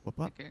 Whoop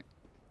whoop. Okay.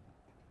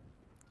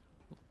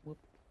 Whoop.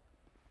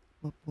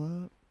 Whoop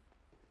whoop.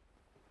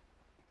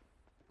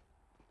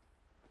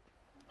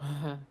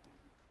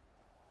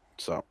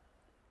 So.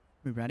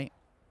 We ready?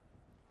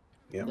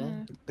 Yeah.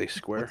 They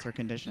square. What's our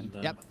condition?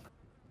 Yep.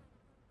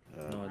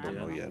 No I don't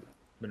know yet.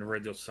 Been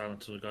radio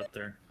silent until we got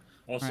there.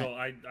 Also,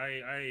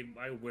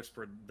 I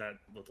whispered that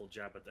little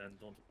jab at the end.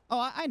 Don't.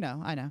 Oh, I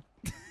know.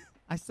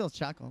 I still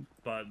chuckled.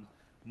 But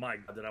my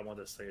God, did I want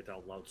to say it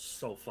out loud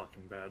so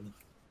fucking bad.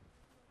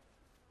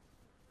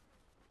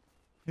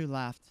 Who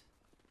laughed?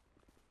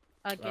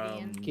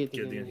 Gideon.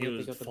 Gideon. He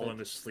was falling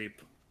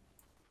asleep.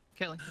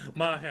 Kelly.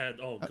 My head.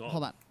 Oh God.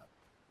 Hold on.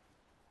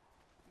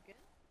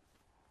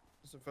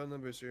 Some phone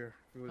numbers here.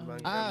 If you wouldn't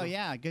mind Oh grabbing them.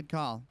 yeah, good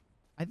call.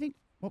 I think.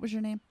 What was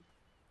your name?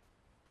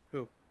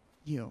 Who?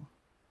 You.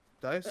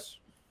 Dice?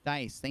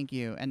 Dice. Thank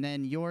you. And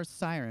then your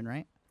Siren,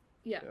 right?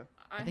 Yeah.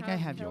 I think I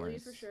have Kelly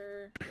yours. for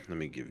sure. Let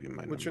me give you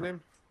my What's your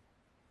name?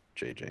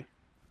 JJ.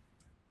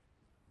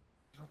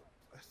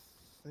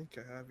 I think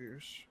I have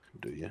yours.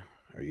 Do you?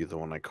 Are you the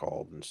one I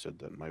called and said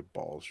that my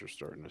balls are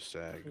starting to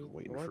sag,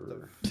 waiting What for?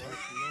 the fuck?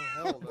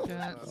 No, hell no.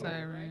 Got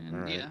Siren. All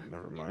right, Yeah.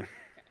 never mind.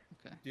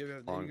 Okay. Do you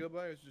have a name you go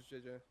by, or is it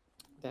just JJ?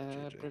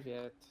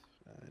 JJ.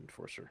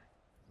 Enforcer.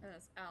 And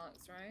that's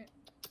Alex, right?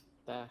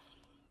 I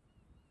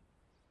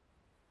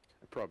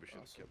probably should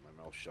have kept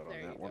my mouth shut There on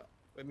you that one. go.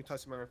 Let me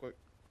touch him real quick.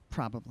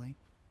 Probably.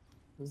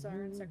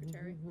 Siren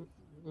Secretary.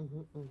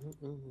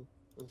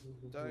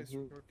 Dice,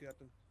 report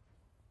captain.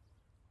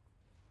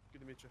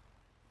 Good to meet you.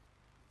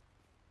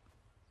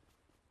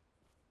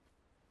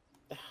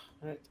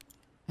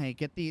 Hey,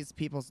 get these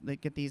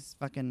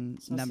fucking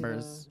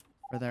numbers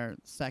for their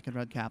second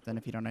road captain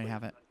if you don't already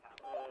have it.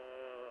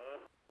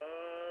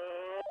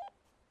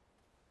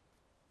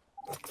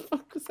 What the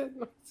fuck was that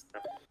noise?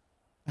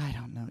 I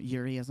don't know.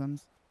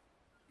 Yuriisms.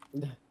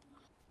 Thank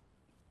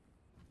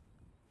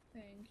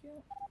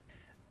you.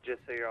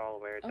 Just so you're all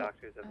aware,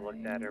 doctors have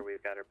looked at her.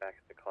 We've got her back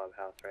at the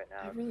clubhouse right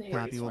now. I really hate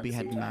Copy. these We'll be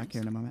phones heading back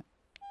here in a moment.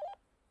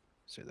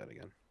 Say that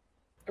again.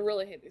 I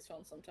really hate these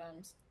phones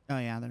sometimes. Oh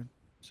yeah, they're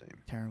Same.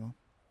 terrible.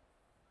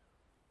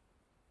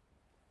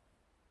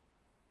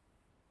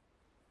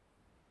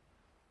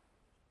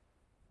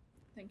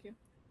 Thank you.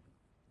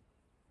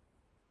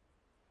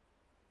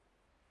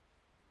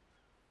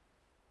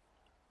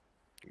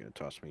 You gonna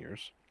toss me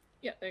yours?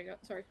 Yeah, there you go.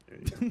 Sorry. There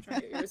you go.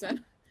 Trying to get yours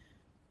in.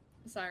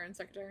 Siren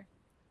Secretary.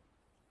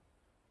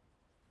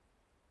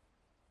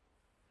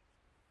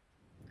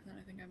 And then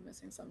I think I'm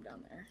missing some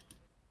down there.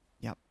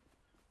 Yep.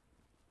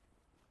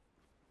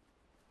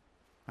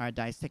 All right,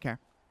 Dice, take care.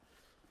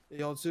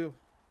 Y'all too.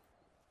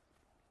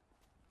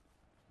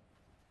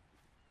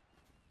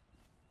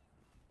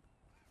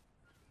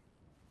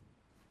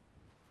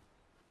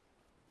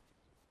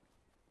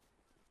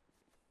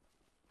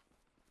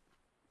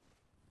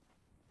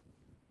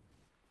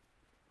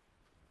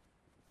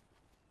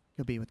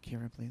 Go be with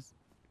Kira, please.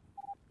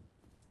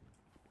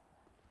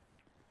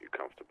 You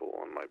comfortable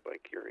on my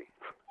bike, Yuri?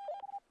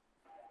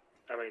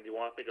 I mean, do you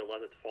want me to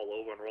let it fall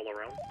over and roll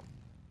around?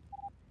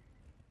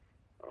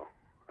 Oh,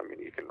 I mean,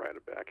 you can ride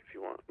it back if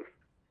you want.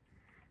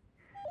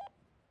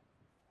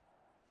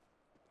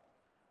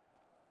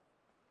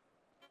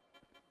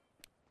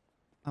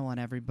 I want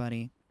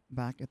everybody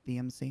back at the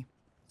MC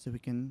so we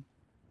can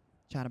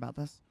chat about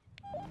this.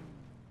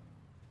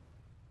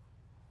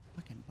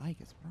 Fucking bike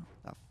is wrong.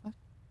 The fuck?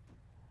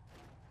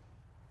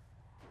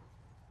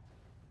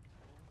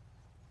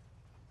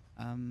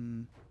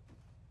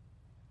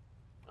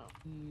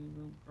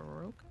 You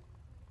broke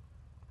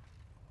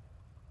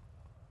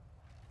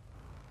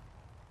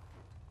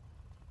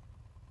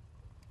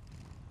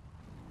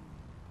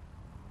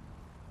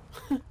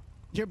it?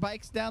 Your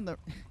bike's down the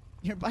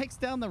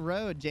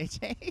road,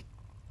 JJ.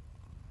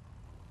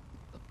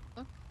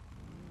 Nice.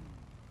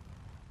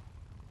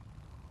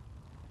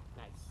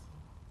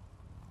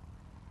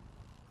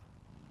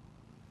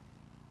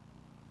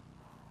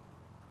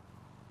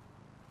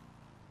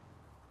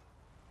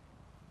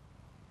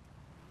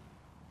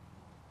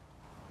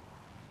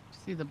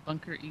 See the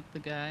bunker eat the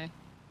guy?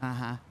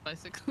 Uh-huh.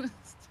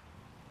 Bicyclist.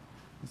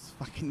 It's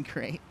fucking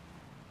great.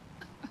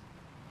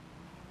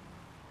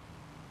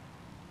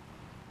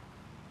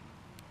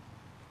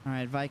 All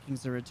right,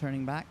 Vikings are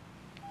returning back.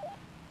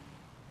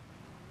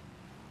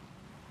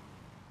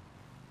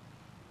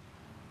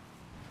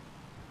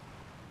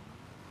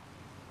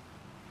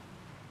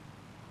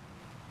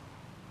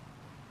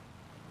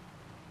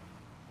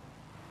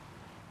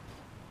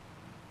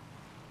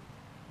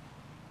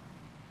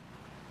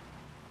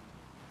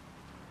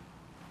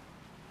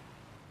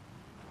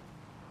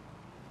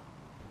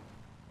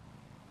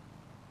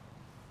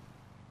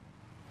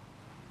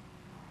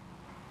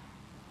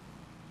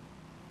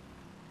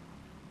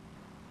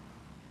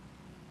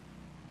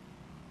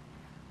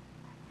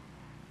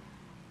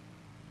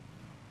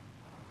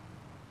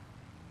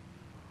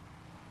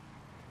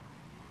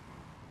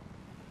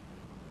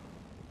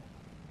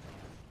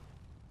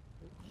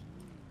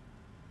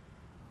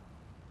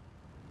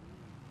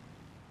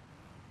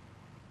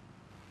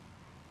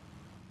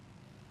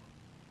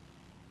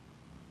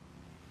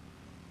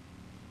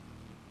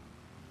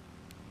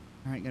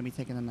 All right, gonna be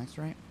taking the next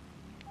right.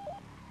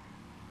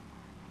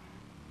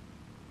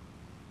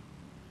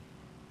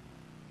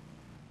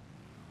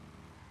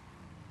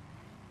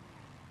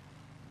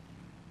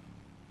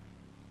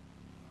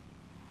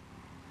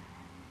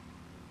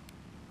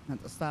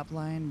 At the stop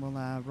line,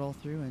 we'll roll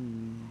through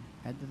and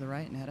head to the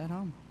right and head at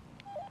home.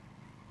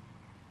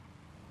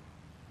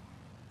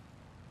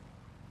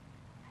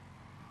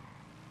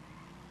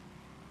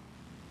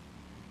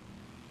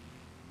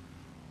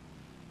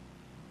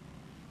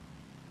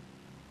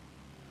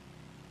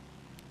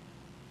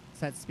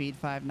 Set speed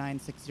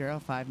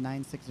 5960,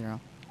 5960.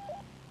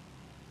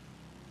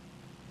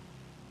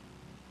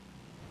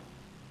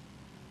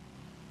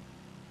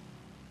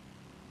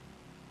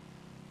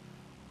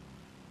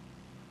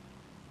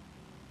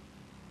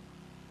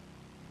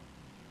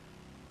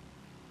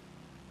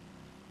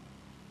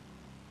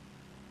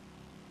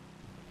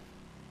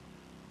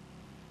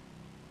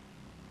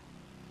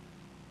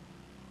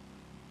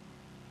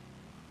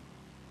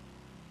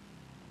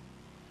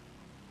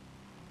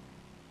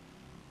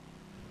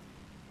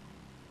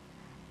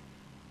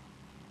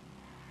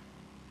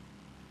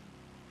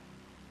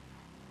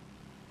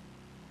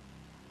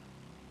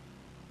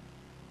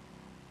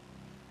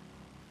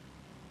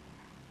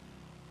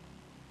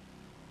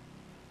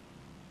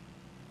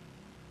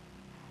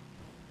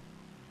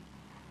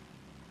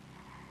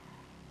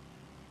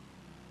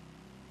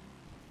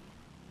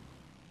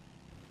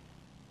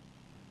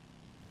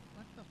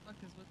 What the fuck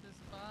is with this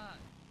spot?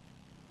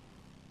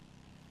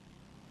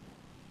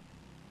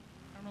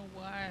 I don't know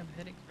why I have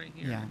headaches right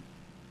here. Yeah.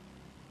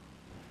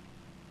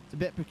 It's a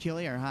bit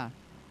peculiar, huh?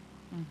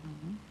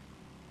 Mm-hmm.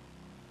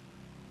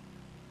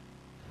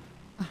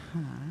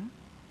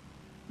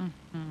 Uh-huh.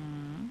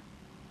 Mm-hmm.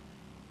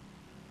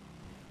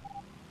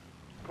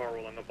 Car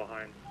rolling up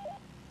behind.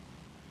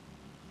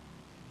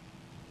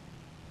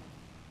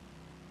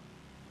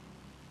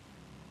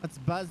 Let's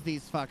buzz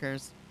these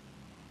fuckers.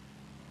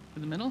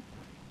 In the middle?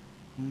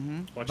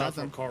 Mm-hmm. Watch Buzz out for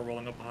a them. car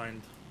rolling up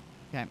behind.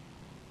 Okay.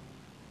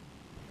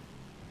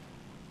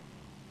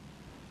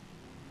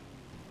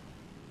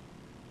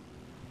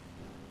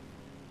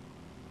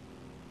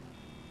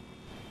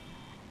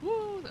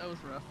 Woo, that was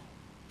rough.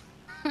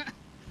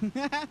 The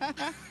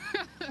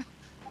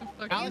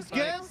fucking Alex, bike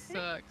good?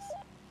 sucks.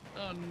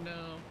 Oh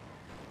no.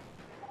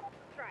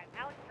 Drive,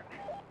 Alex,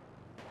 drive.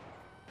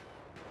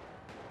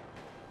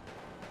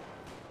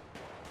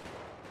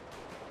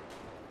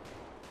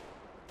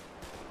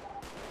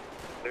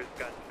 There's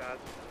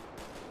gunshots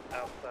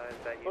outside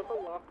that you. What the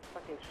lock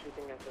fucking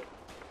shooting at us?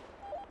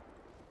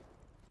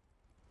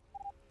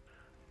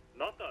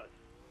 Not us.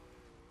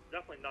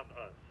 Definitely not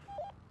us.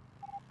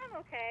 I'm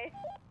okay.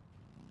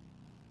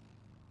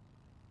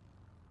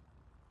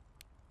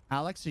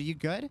 Alex, are you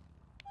good?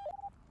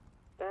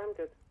 Damn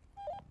good.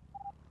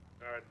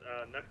 Alright,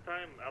 next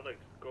time, Alex,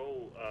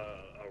 go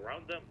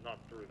around them, not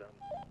through them.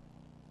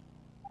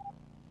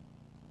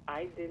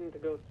 I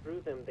didn't go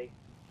through them. They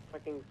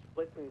fucking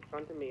split in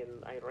front of me,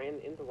 and I ran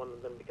into one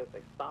of them because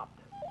they stopped.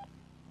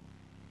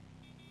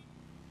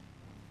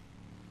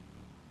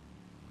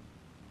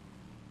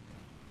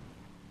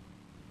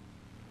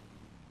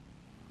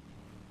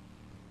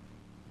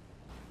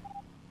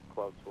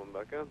 Cloud swim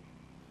back in.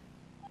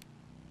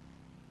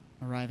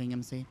 Arriving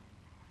MC.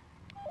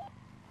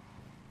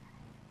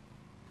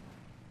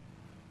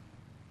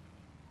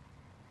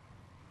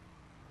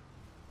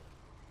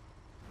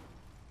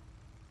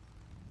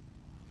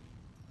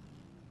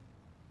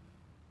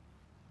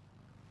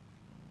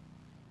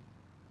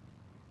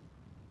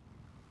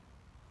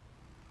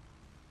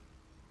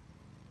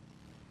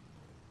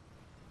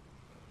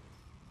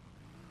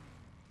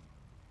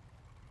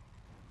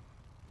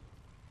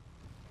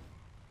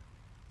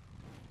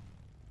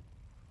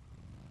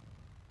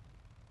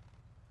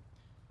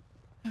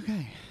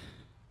 Okay.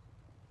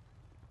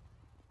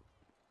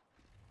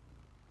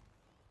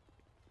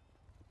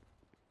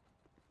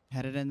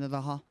 Headed into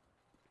the hall.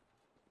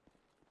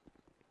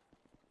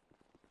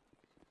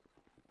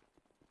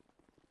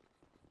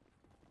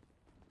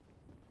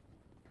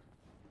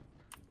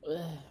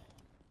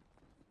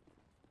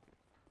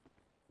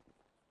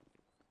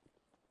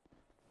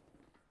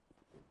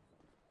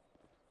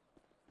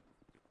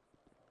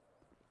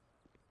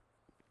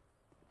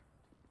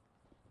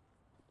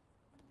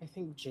 I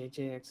think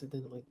JJ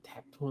accidentally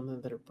tapped one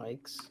of their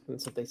bikes,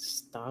 and so they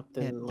stopped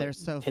Yeah, and they're like,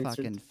 so pincered-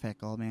 fucking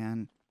fickle,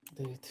 man.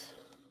 Dude.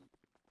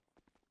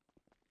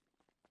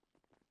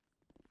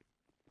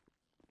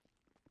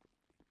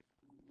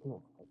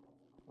 Oh,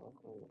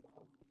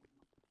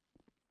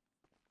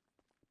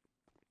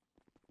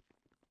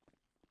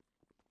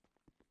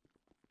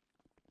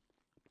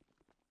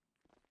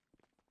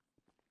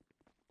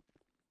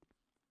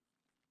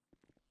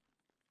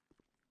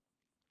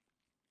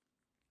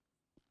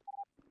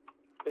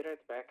 be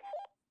right back.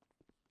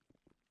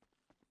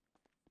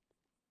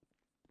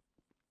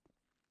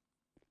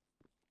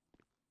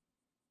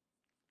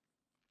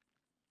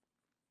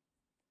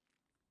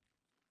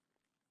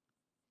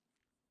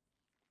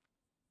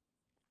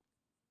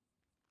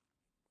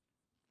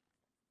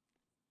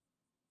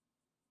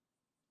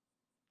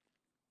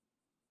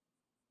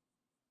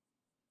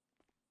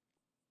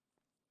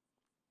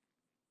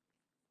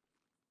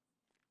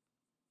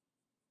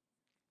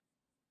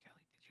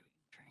 Kelly, did you eat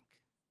and drink?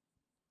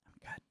 I'm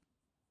good.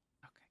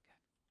 Okay, good.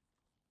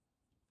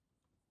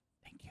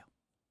 Thank you.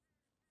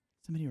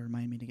 Somebody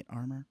remind me to get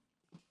armor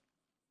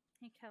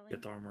Hey, Kelly.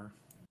 Get the armor.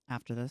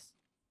 after this.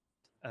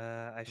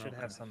 I should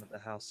have Okay. some at the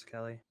house,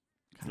 Kelly.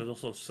 There's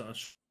also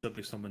should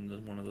be some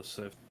in one of the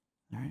safe.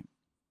 All right.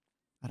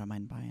 I don't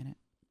mind buying it.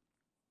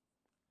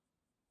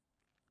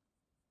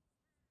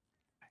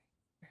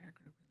 Your hair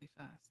grew really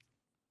fast.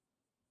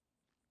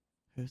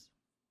 Who's?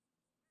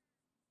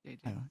 JJ.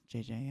 Oh,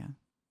 JJ, yeah.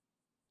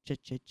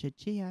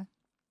 Chia.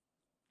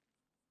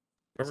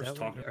 Whoever's that what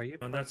talking you- are you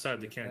on that side,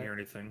 they plugged can't in hear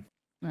with anything.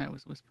 I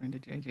was whispering to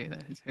JJ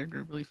that his hair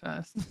grew really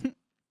fast.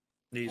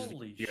 He's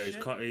Holy he's,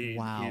 shit.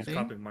 Wow. he's See?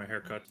 copying my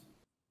haircut.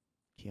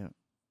 Cute.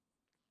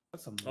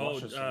 That's some Oh,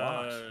 luscious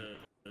locks.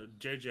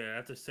 JJ, I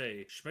have to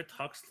say, Schmidt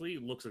Huxley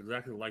looks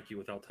exactly like you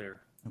without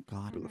hair. Oh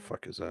God. Who the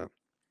fuck is that?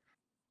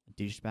 A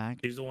douchebag.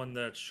 He's the one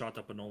that shot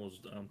up Anola's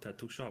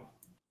tattoo shop.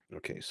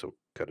 Okay, so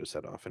cut his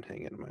head off and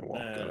hang it in my wall.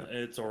 Got it.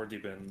 It's already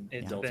been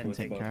It's dealt been with.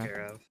 taken but-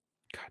 care of.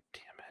 God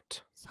damn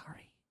it.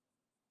 Sorry.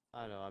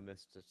 I know, I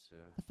missed it too.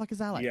 The fuck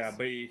is Alex? Yeah,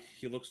 but he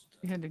looks.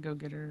 She had to go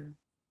get her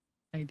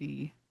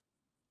ID.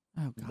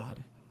 Oh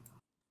God.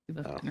 She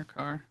left Oh. it in her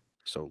car.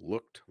 So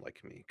looked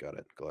like me. Got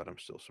it. Glad I'm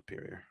still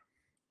superior.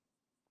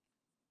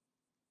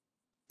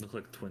 Look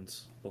like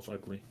twins, both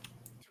ugly.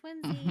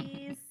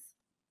 Twinsies.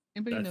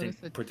 Anybody I notice think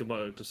that pretty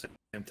much the same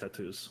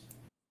tattoos.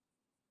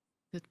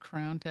 the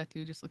crown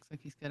tattoo just looks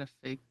like he's got a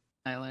fake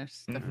eyelash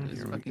stuck to his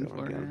Here we fucking go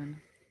forehead?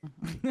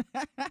 again.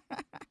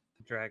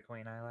 Drag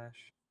queen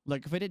eyelash.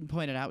 Look, if we didn't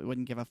point it out, we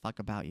wouldn't give a fuck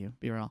about you.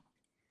 Be real.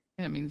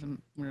 Yeah, it means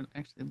we're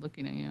actually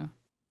looking at you,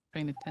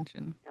 paying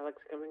attention. Alex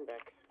coming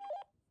back.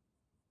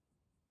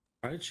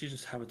 Why did she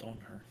just have it on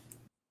her?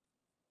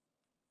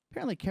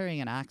 Apparently,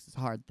 carrying an axe is a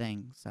hard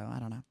thing, so I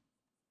don't know.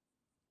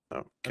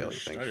 Oh, Kelly,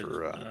 just- thanks I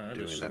for just- I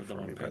doing just that shoved for it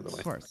on me, by the pants. way.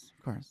 Of course,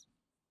 of course.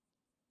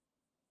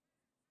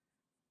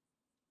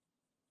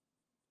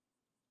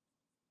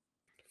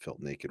 Felt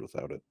naked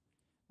without it.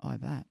 Oh, I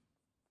bet.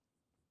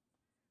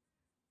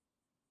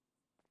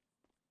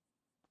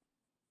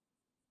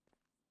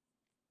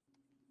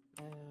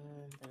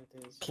 There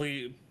it is.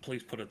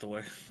 Please put it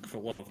away, for the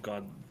love of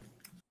God.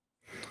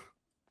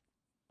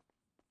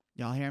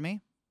 Y'all hear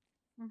me?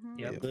 Mm-hmm.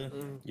 Yep.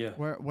 Yeah.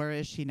 Yeah. Where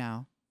is she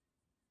now?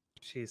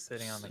 She's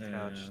sitting on the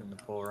couch in the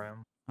pool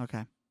room.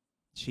 Okay.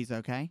 She's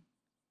okay?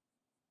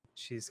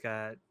 She's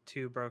got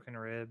 2 broken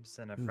ribs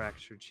and a Oof.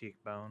 fractured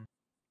cheekbone.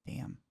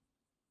 Damn.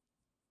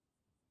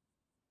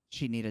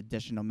 She need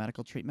additional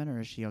medical treatment, or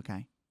is she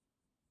okay?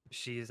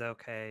 She's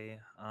okay.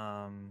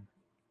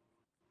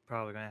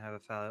 Probably going to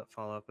have a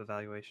follow-up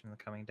evaluation in the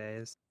coming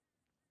days.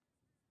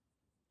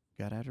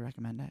 Good, I'd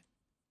recommend it.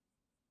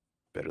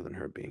 Better than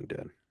her being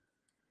dead.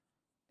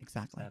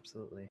 Exactly.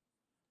 Absolutely.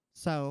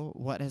 So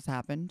what has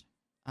happened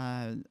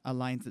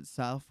aligns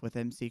itself with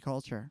MC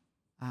culture.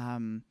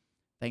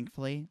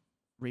 Thankfully,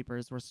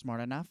 Reapers were smart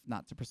enough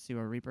not to pursue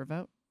a Reaper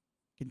vote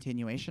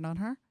continuation on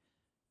her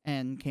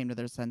and came to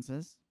their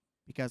senses,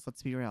 because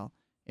let's be real,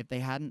 if they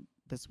hadn't,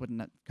 this wouldn't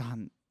have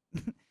gone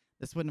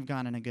this wouldn't have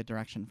gone in a good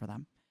direction for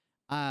them.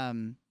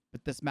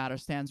 But this matter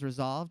stands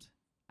resolved,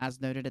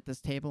 as noted at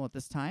this table at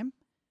this time,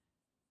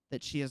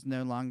 that she is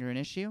no longer an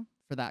issue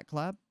for that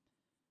club.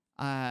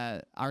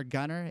 Our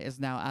gunner is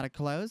now out of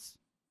clothes.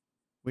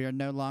 We are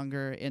no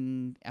longer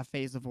in a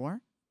phase of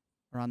war.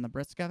 We're on the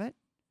brisk of it.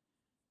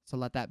 So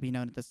let that be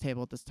known at this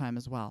table at this time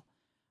as well.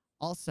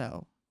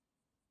 Also,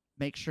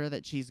 make sure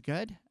that she's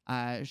good.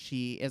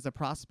 She is a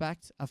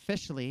prospect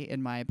officially,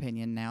 in my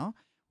opinion now,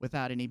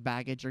 without any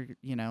baggage or,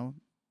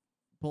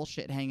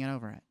 bullshit hanging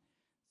over it.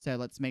 So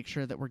let's make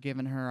sure that we're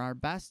giving her our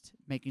best,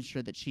 making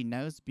sure that she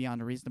knows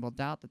beyond a reasonable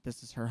doubt that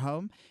this is her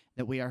home,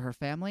 that we are her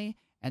family,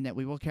 and that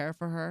we will care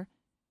for her.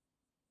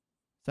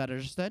 Is that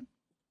understood?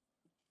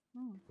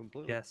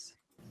 Completely. Yes.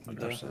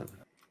 100%.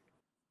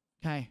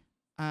 Okay.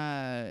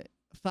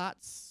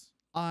 Thoughts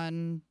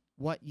on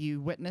what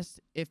you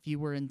witnessed if you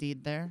were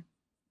indeed there,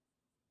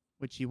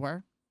 which you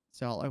were.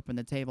 So I'll open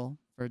the table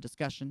for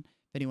discussion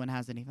if anyone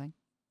has anything.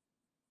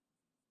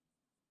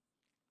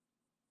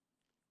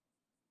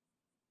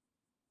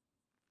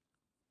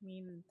 I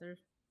mean,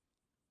 there's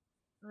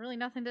really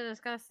nothing to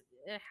discuss.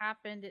 It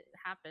happened. It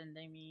happened.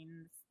 I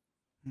mean,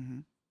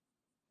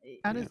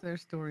 How does their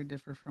story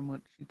differ from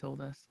what she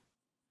told us?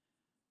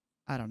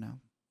 I don't know.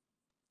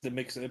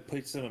 It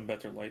puts them in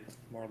better light,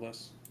 more or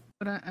less.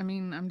 But I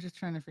mean, I'm just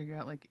trying to figure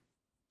out like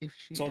if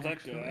she So that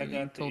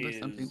actually told us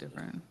something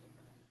different.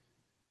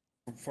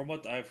 From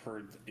what I've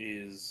heard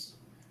is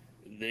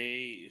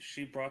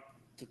she brought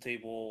to the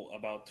table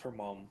about her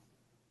mom.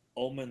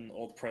 Ullman,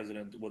 old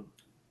president, would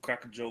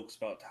crack jokes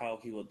about how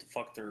he would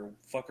fuck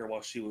her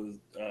while she was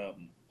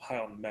high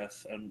on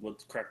meth, and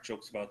would crack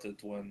jokes about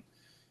it when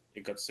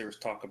it got serious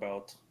talk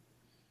about.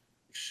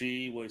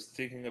 She was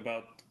thinking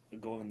about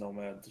going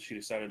nomad. She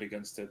decided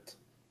against it,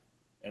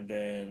 and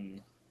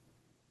then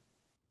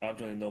I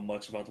don't really know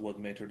much about what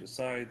made her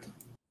decide.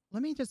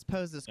 Let me just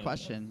pose this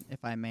question,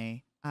 if I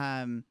may.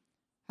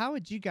 How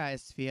would you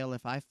guys feel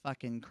if I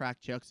fucking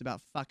cracked jokes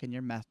about fucking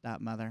your methed out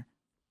mother?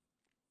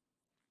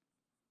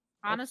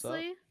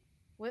 honestly,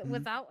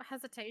 without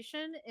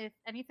hesitation, if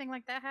anything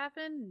like that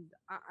happened,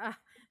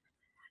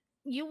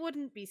 you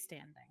wouldn't be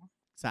standing.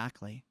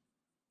 Exactly.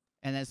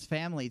 And as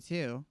family,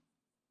 too,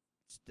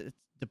 it's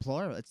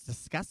deplorable. It's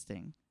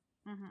disgusting.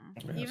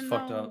 Mm-hmm. Even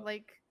though,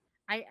 like,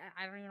 I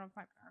don't even know if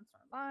my parents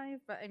are alive,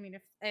 but I mean,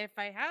 if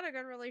I had a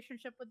good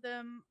relationship with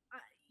them,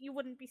 you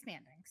wouldn't be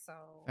standing. So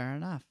Fair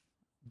enough.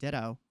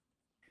 Ditto.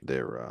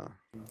 There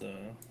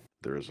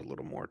is a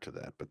little more to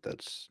that, but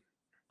that's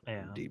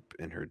deep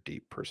in her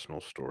deep personal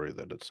story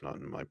that it's not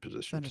in my It's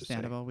position to say.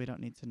 understandable. We don't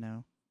need to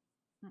know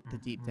the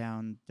deep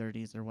down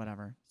dirties or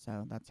whatever.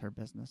 So that's her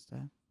business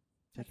to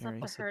it's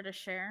carry. up to her to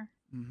share.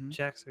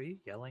 Jax, are you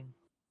yelling?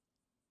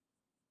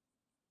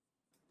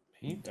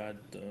 I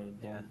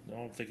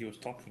don't think he was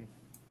talking.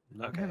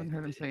 I haven't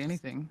heard him say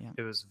anything. Yeah.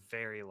 It was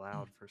very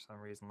loud for some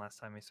reason last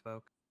time we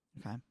spoke.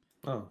 Okay.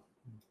 Oh.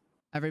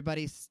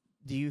 Everybody,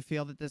 do you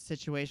feel that this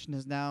situation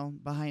is now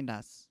behind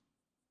us?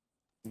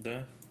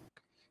 Yeah.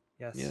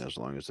 Yes. Yeah, as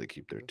long as they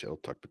keep their tail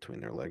tucked between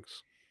their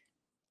legs.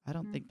 I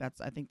don't think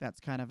I think that's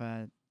kind of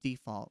a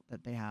default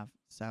that they have.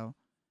 So,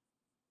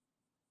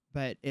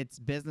 but it's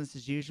business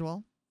as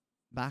usual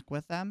back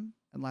with them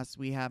unless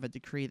we have a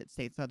decree that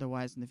states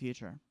otherwise in the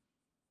future.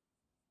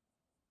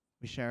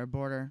 We share a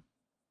border.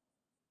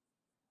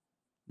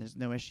 There's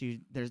no issue.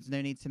 There's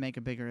no need to make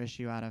a bigger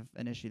issue out of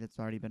an issue that's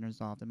already been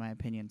resolved, in my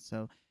opinion.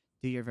 So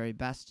do your very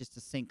best just to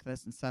sink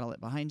this and settle it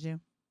behind you,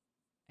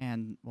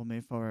 and we'll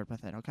move forward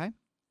with it, okay?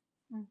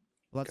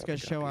 Let's go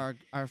show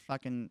our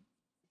fucking...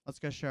 Let's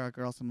go show our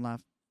girl some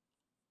love.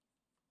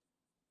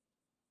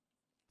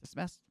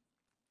 Dismissed.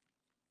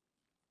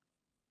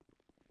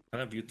 I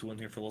have you two in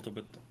here for a little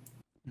bit.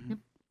 Mm-hmm.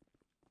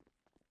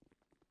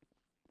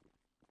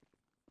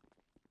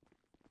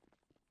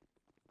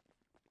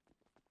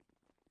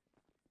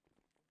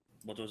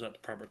 What was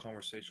that private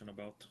conversation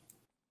about?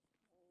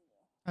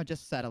 Oh,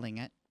 just settling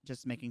it.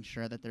 Just making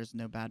sure that there's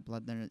no bad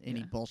blood there,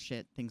 any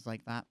bullshit, things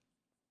like that.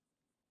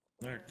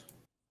 Right.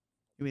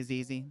 It was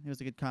easy. It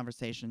was a good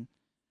conversation.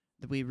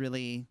 That we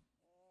really,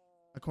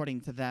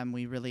 according to them,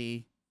 we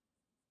really...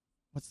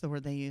 What's the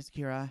word they used,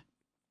 Kira?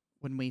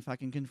 When we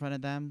fucking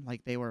confronted them?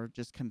 Like, they were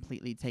just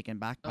completely taken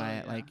back by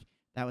it. Yeah. Like,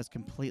 that was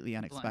completely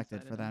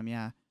unexpected for them,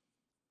 yeah.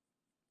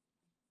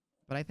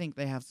 But I think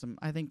they have some.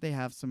 I think they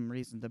have some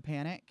reason to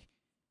panic.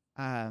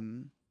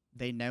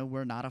 They know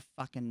we're not a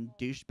fucking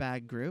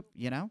douchebag group.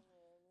 You know,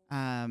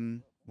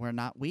 we're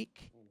not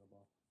weak.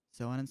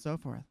 So on and so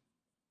forth.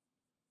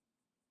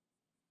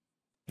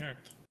 Alright.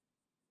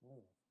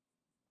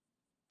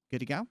 Good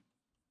to go.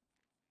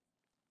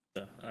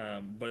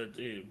 But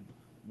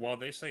while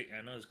they say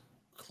Anna is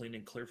clean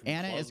and clear from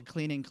Anna club, is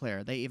clean and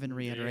clear. They even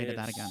reiterated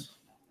that again.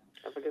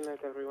 Have a good night,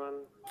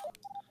 everyone.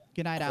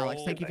 Good night,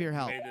 Alex. Thank you for your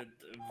help. Made it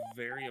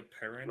very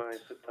apparent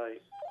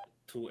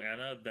to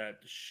Anna that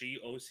she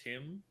owes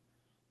him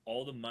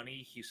all the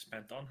money he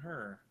spent on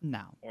her.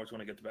 No. Or it's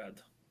when it gets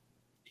bad.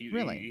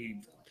 Really?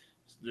 He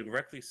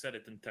directly said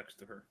it in text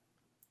to her.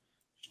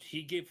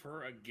 He gave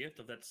her a gift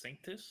of that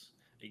Sanctus,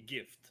 a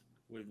gift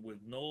with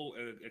no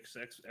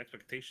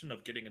expectation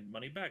of getting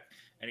money back,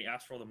 and he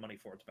asked for all the money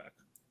for it back.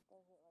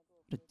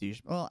 What a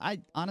douche. Well,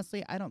 I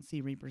honestly don't see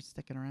Reapers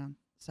sticking around.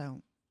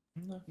 So.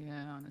 Yeah,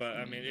 honestly. But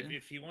I mean,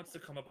 if he wants to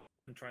come up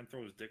and try and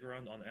throw his dick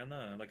around on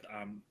Anna, like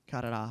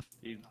cut it off.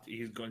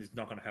 He's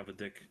not gonna have a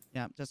dick.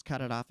 Yeah, just cut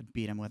it off and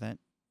beat him with it.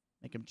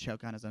 Make him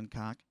choke on his own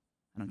cock.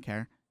 I don't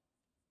care.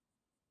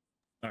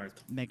 All right.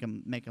 Make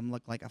him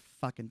look like a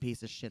fucking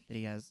piece of shit that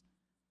he is.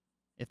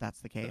 If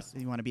that's the case,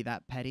 if you want to be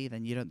that petty,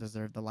 then you don't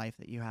deserve the life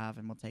that you have,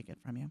 and we'll take it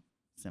from you.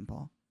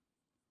 Simple.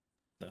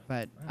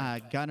 But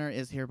Gunner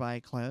is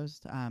hereby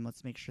closed.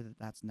 Let's make sure that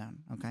that's known.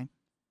 Okay.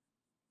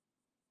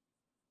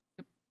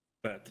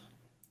 Bet.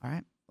 All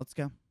right. Let's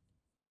go.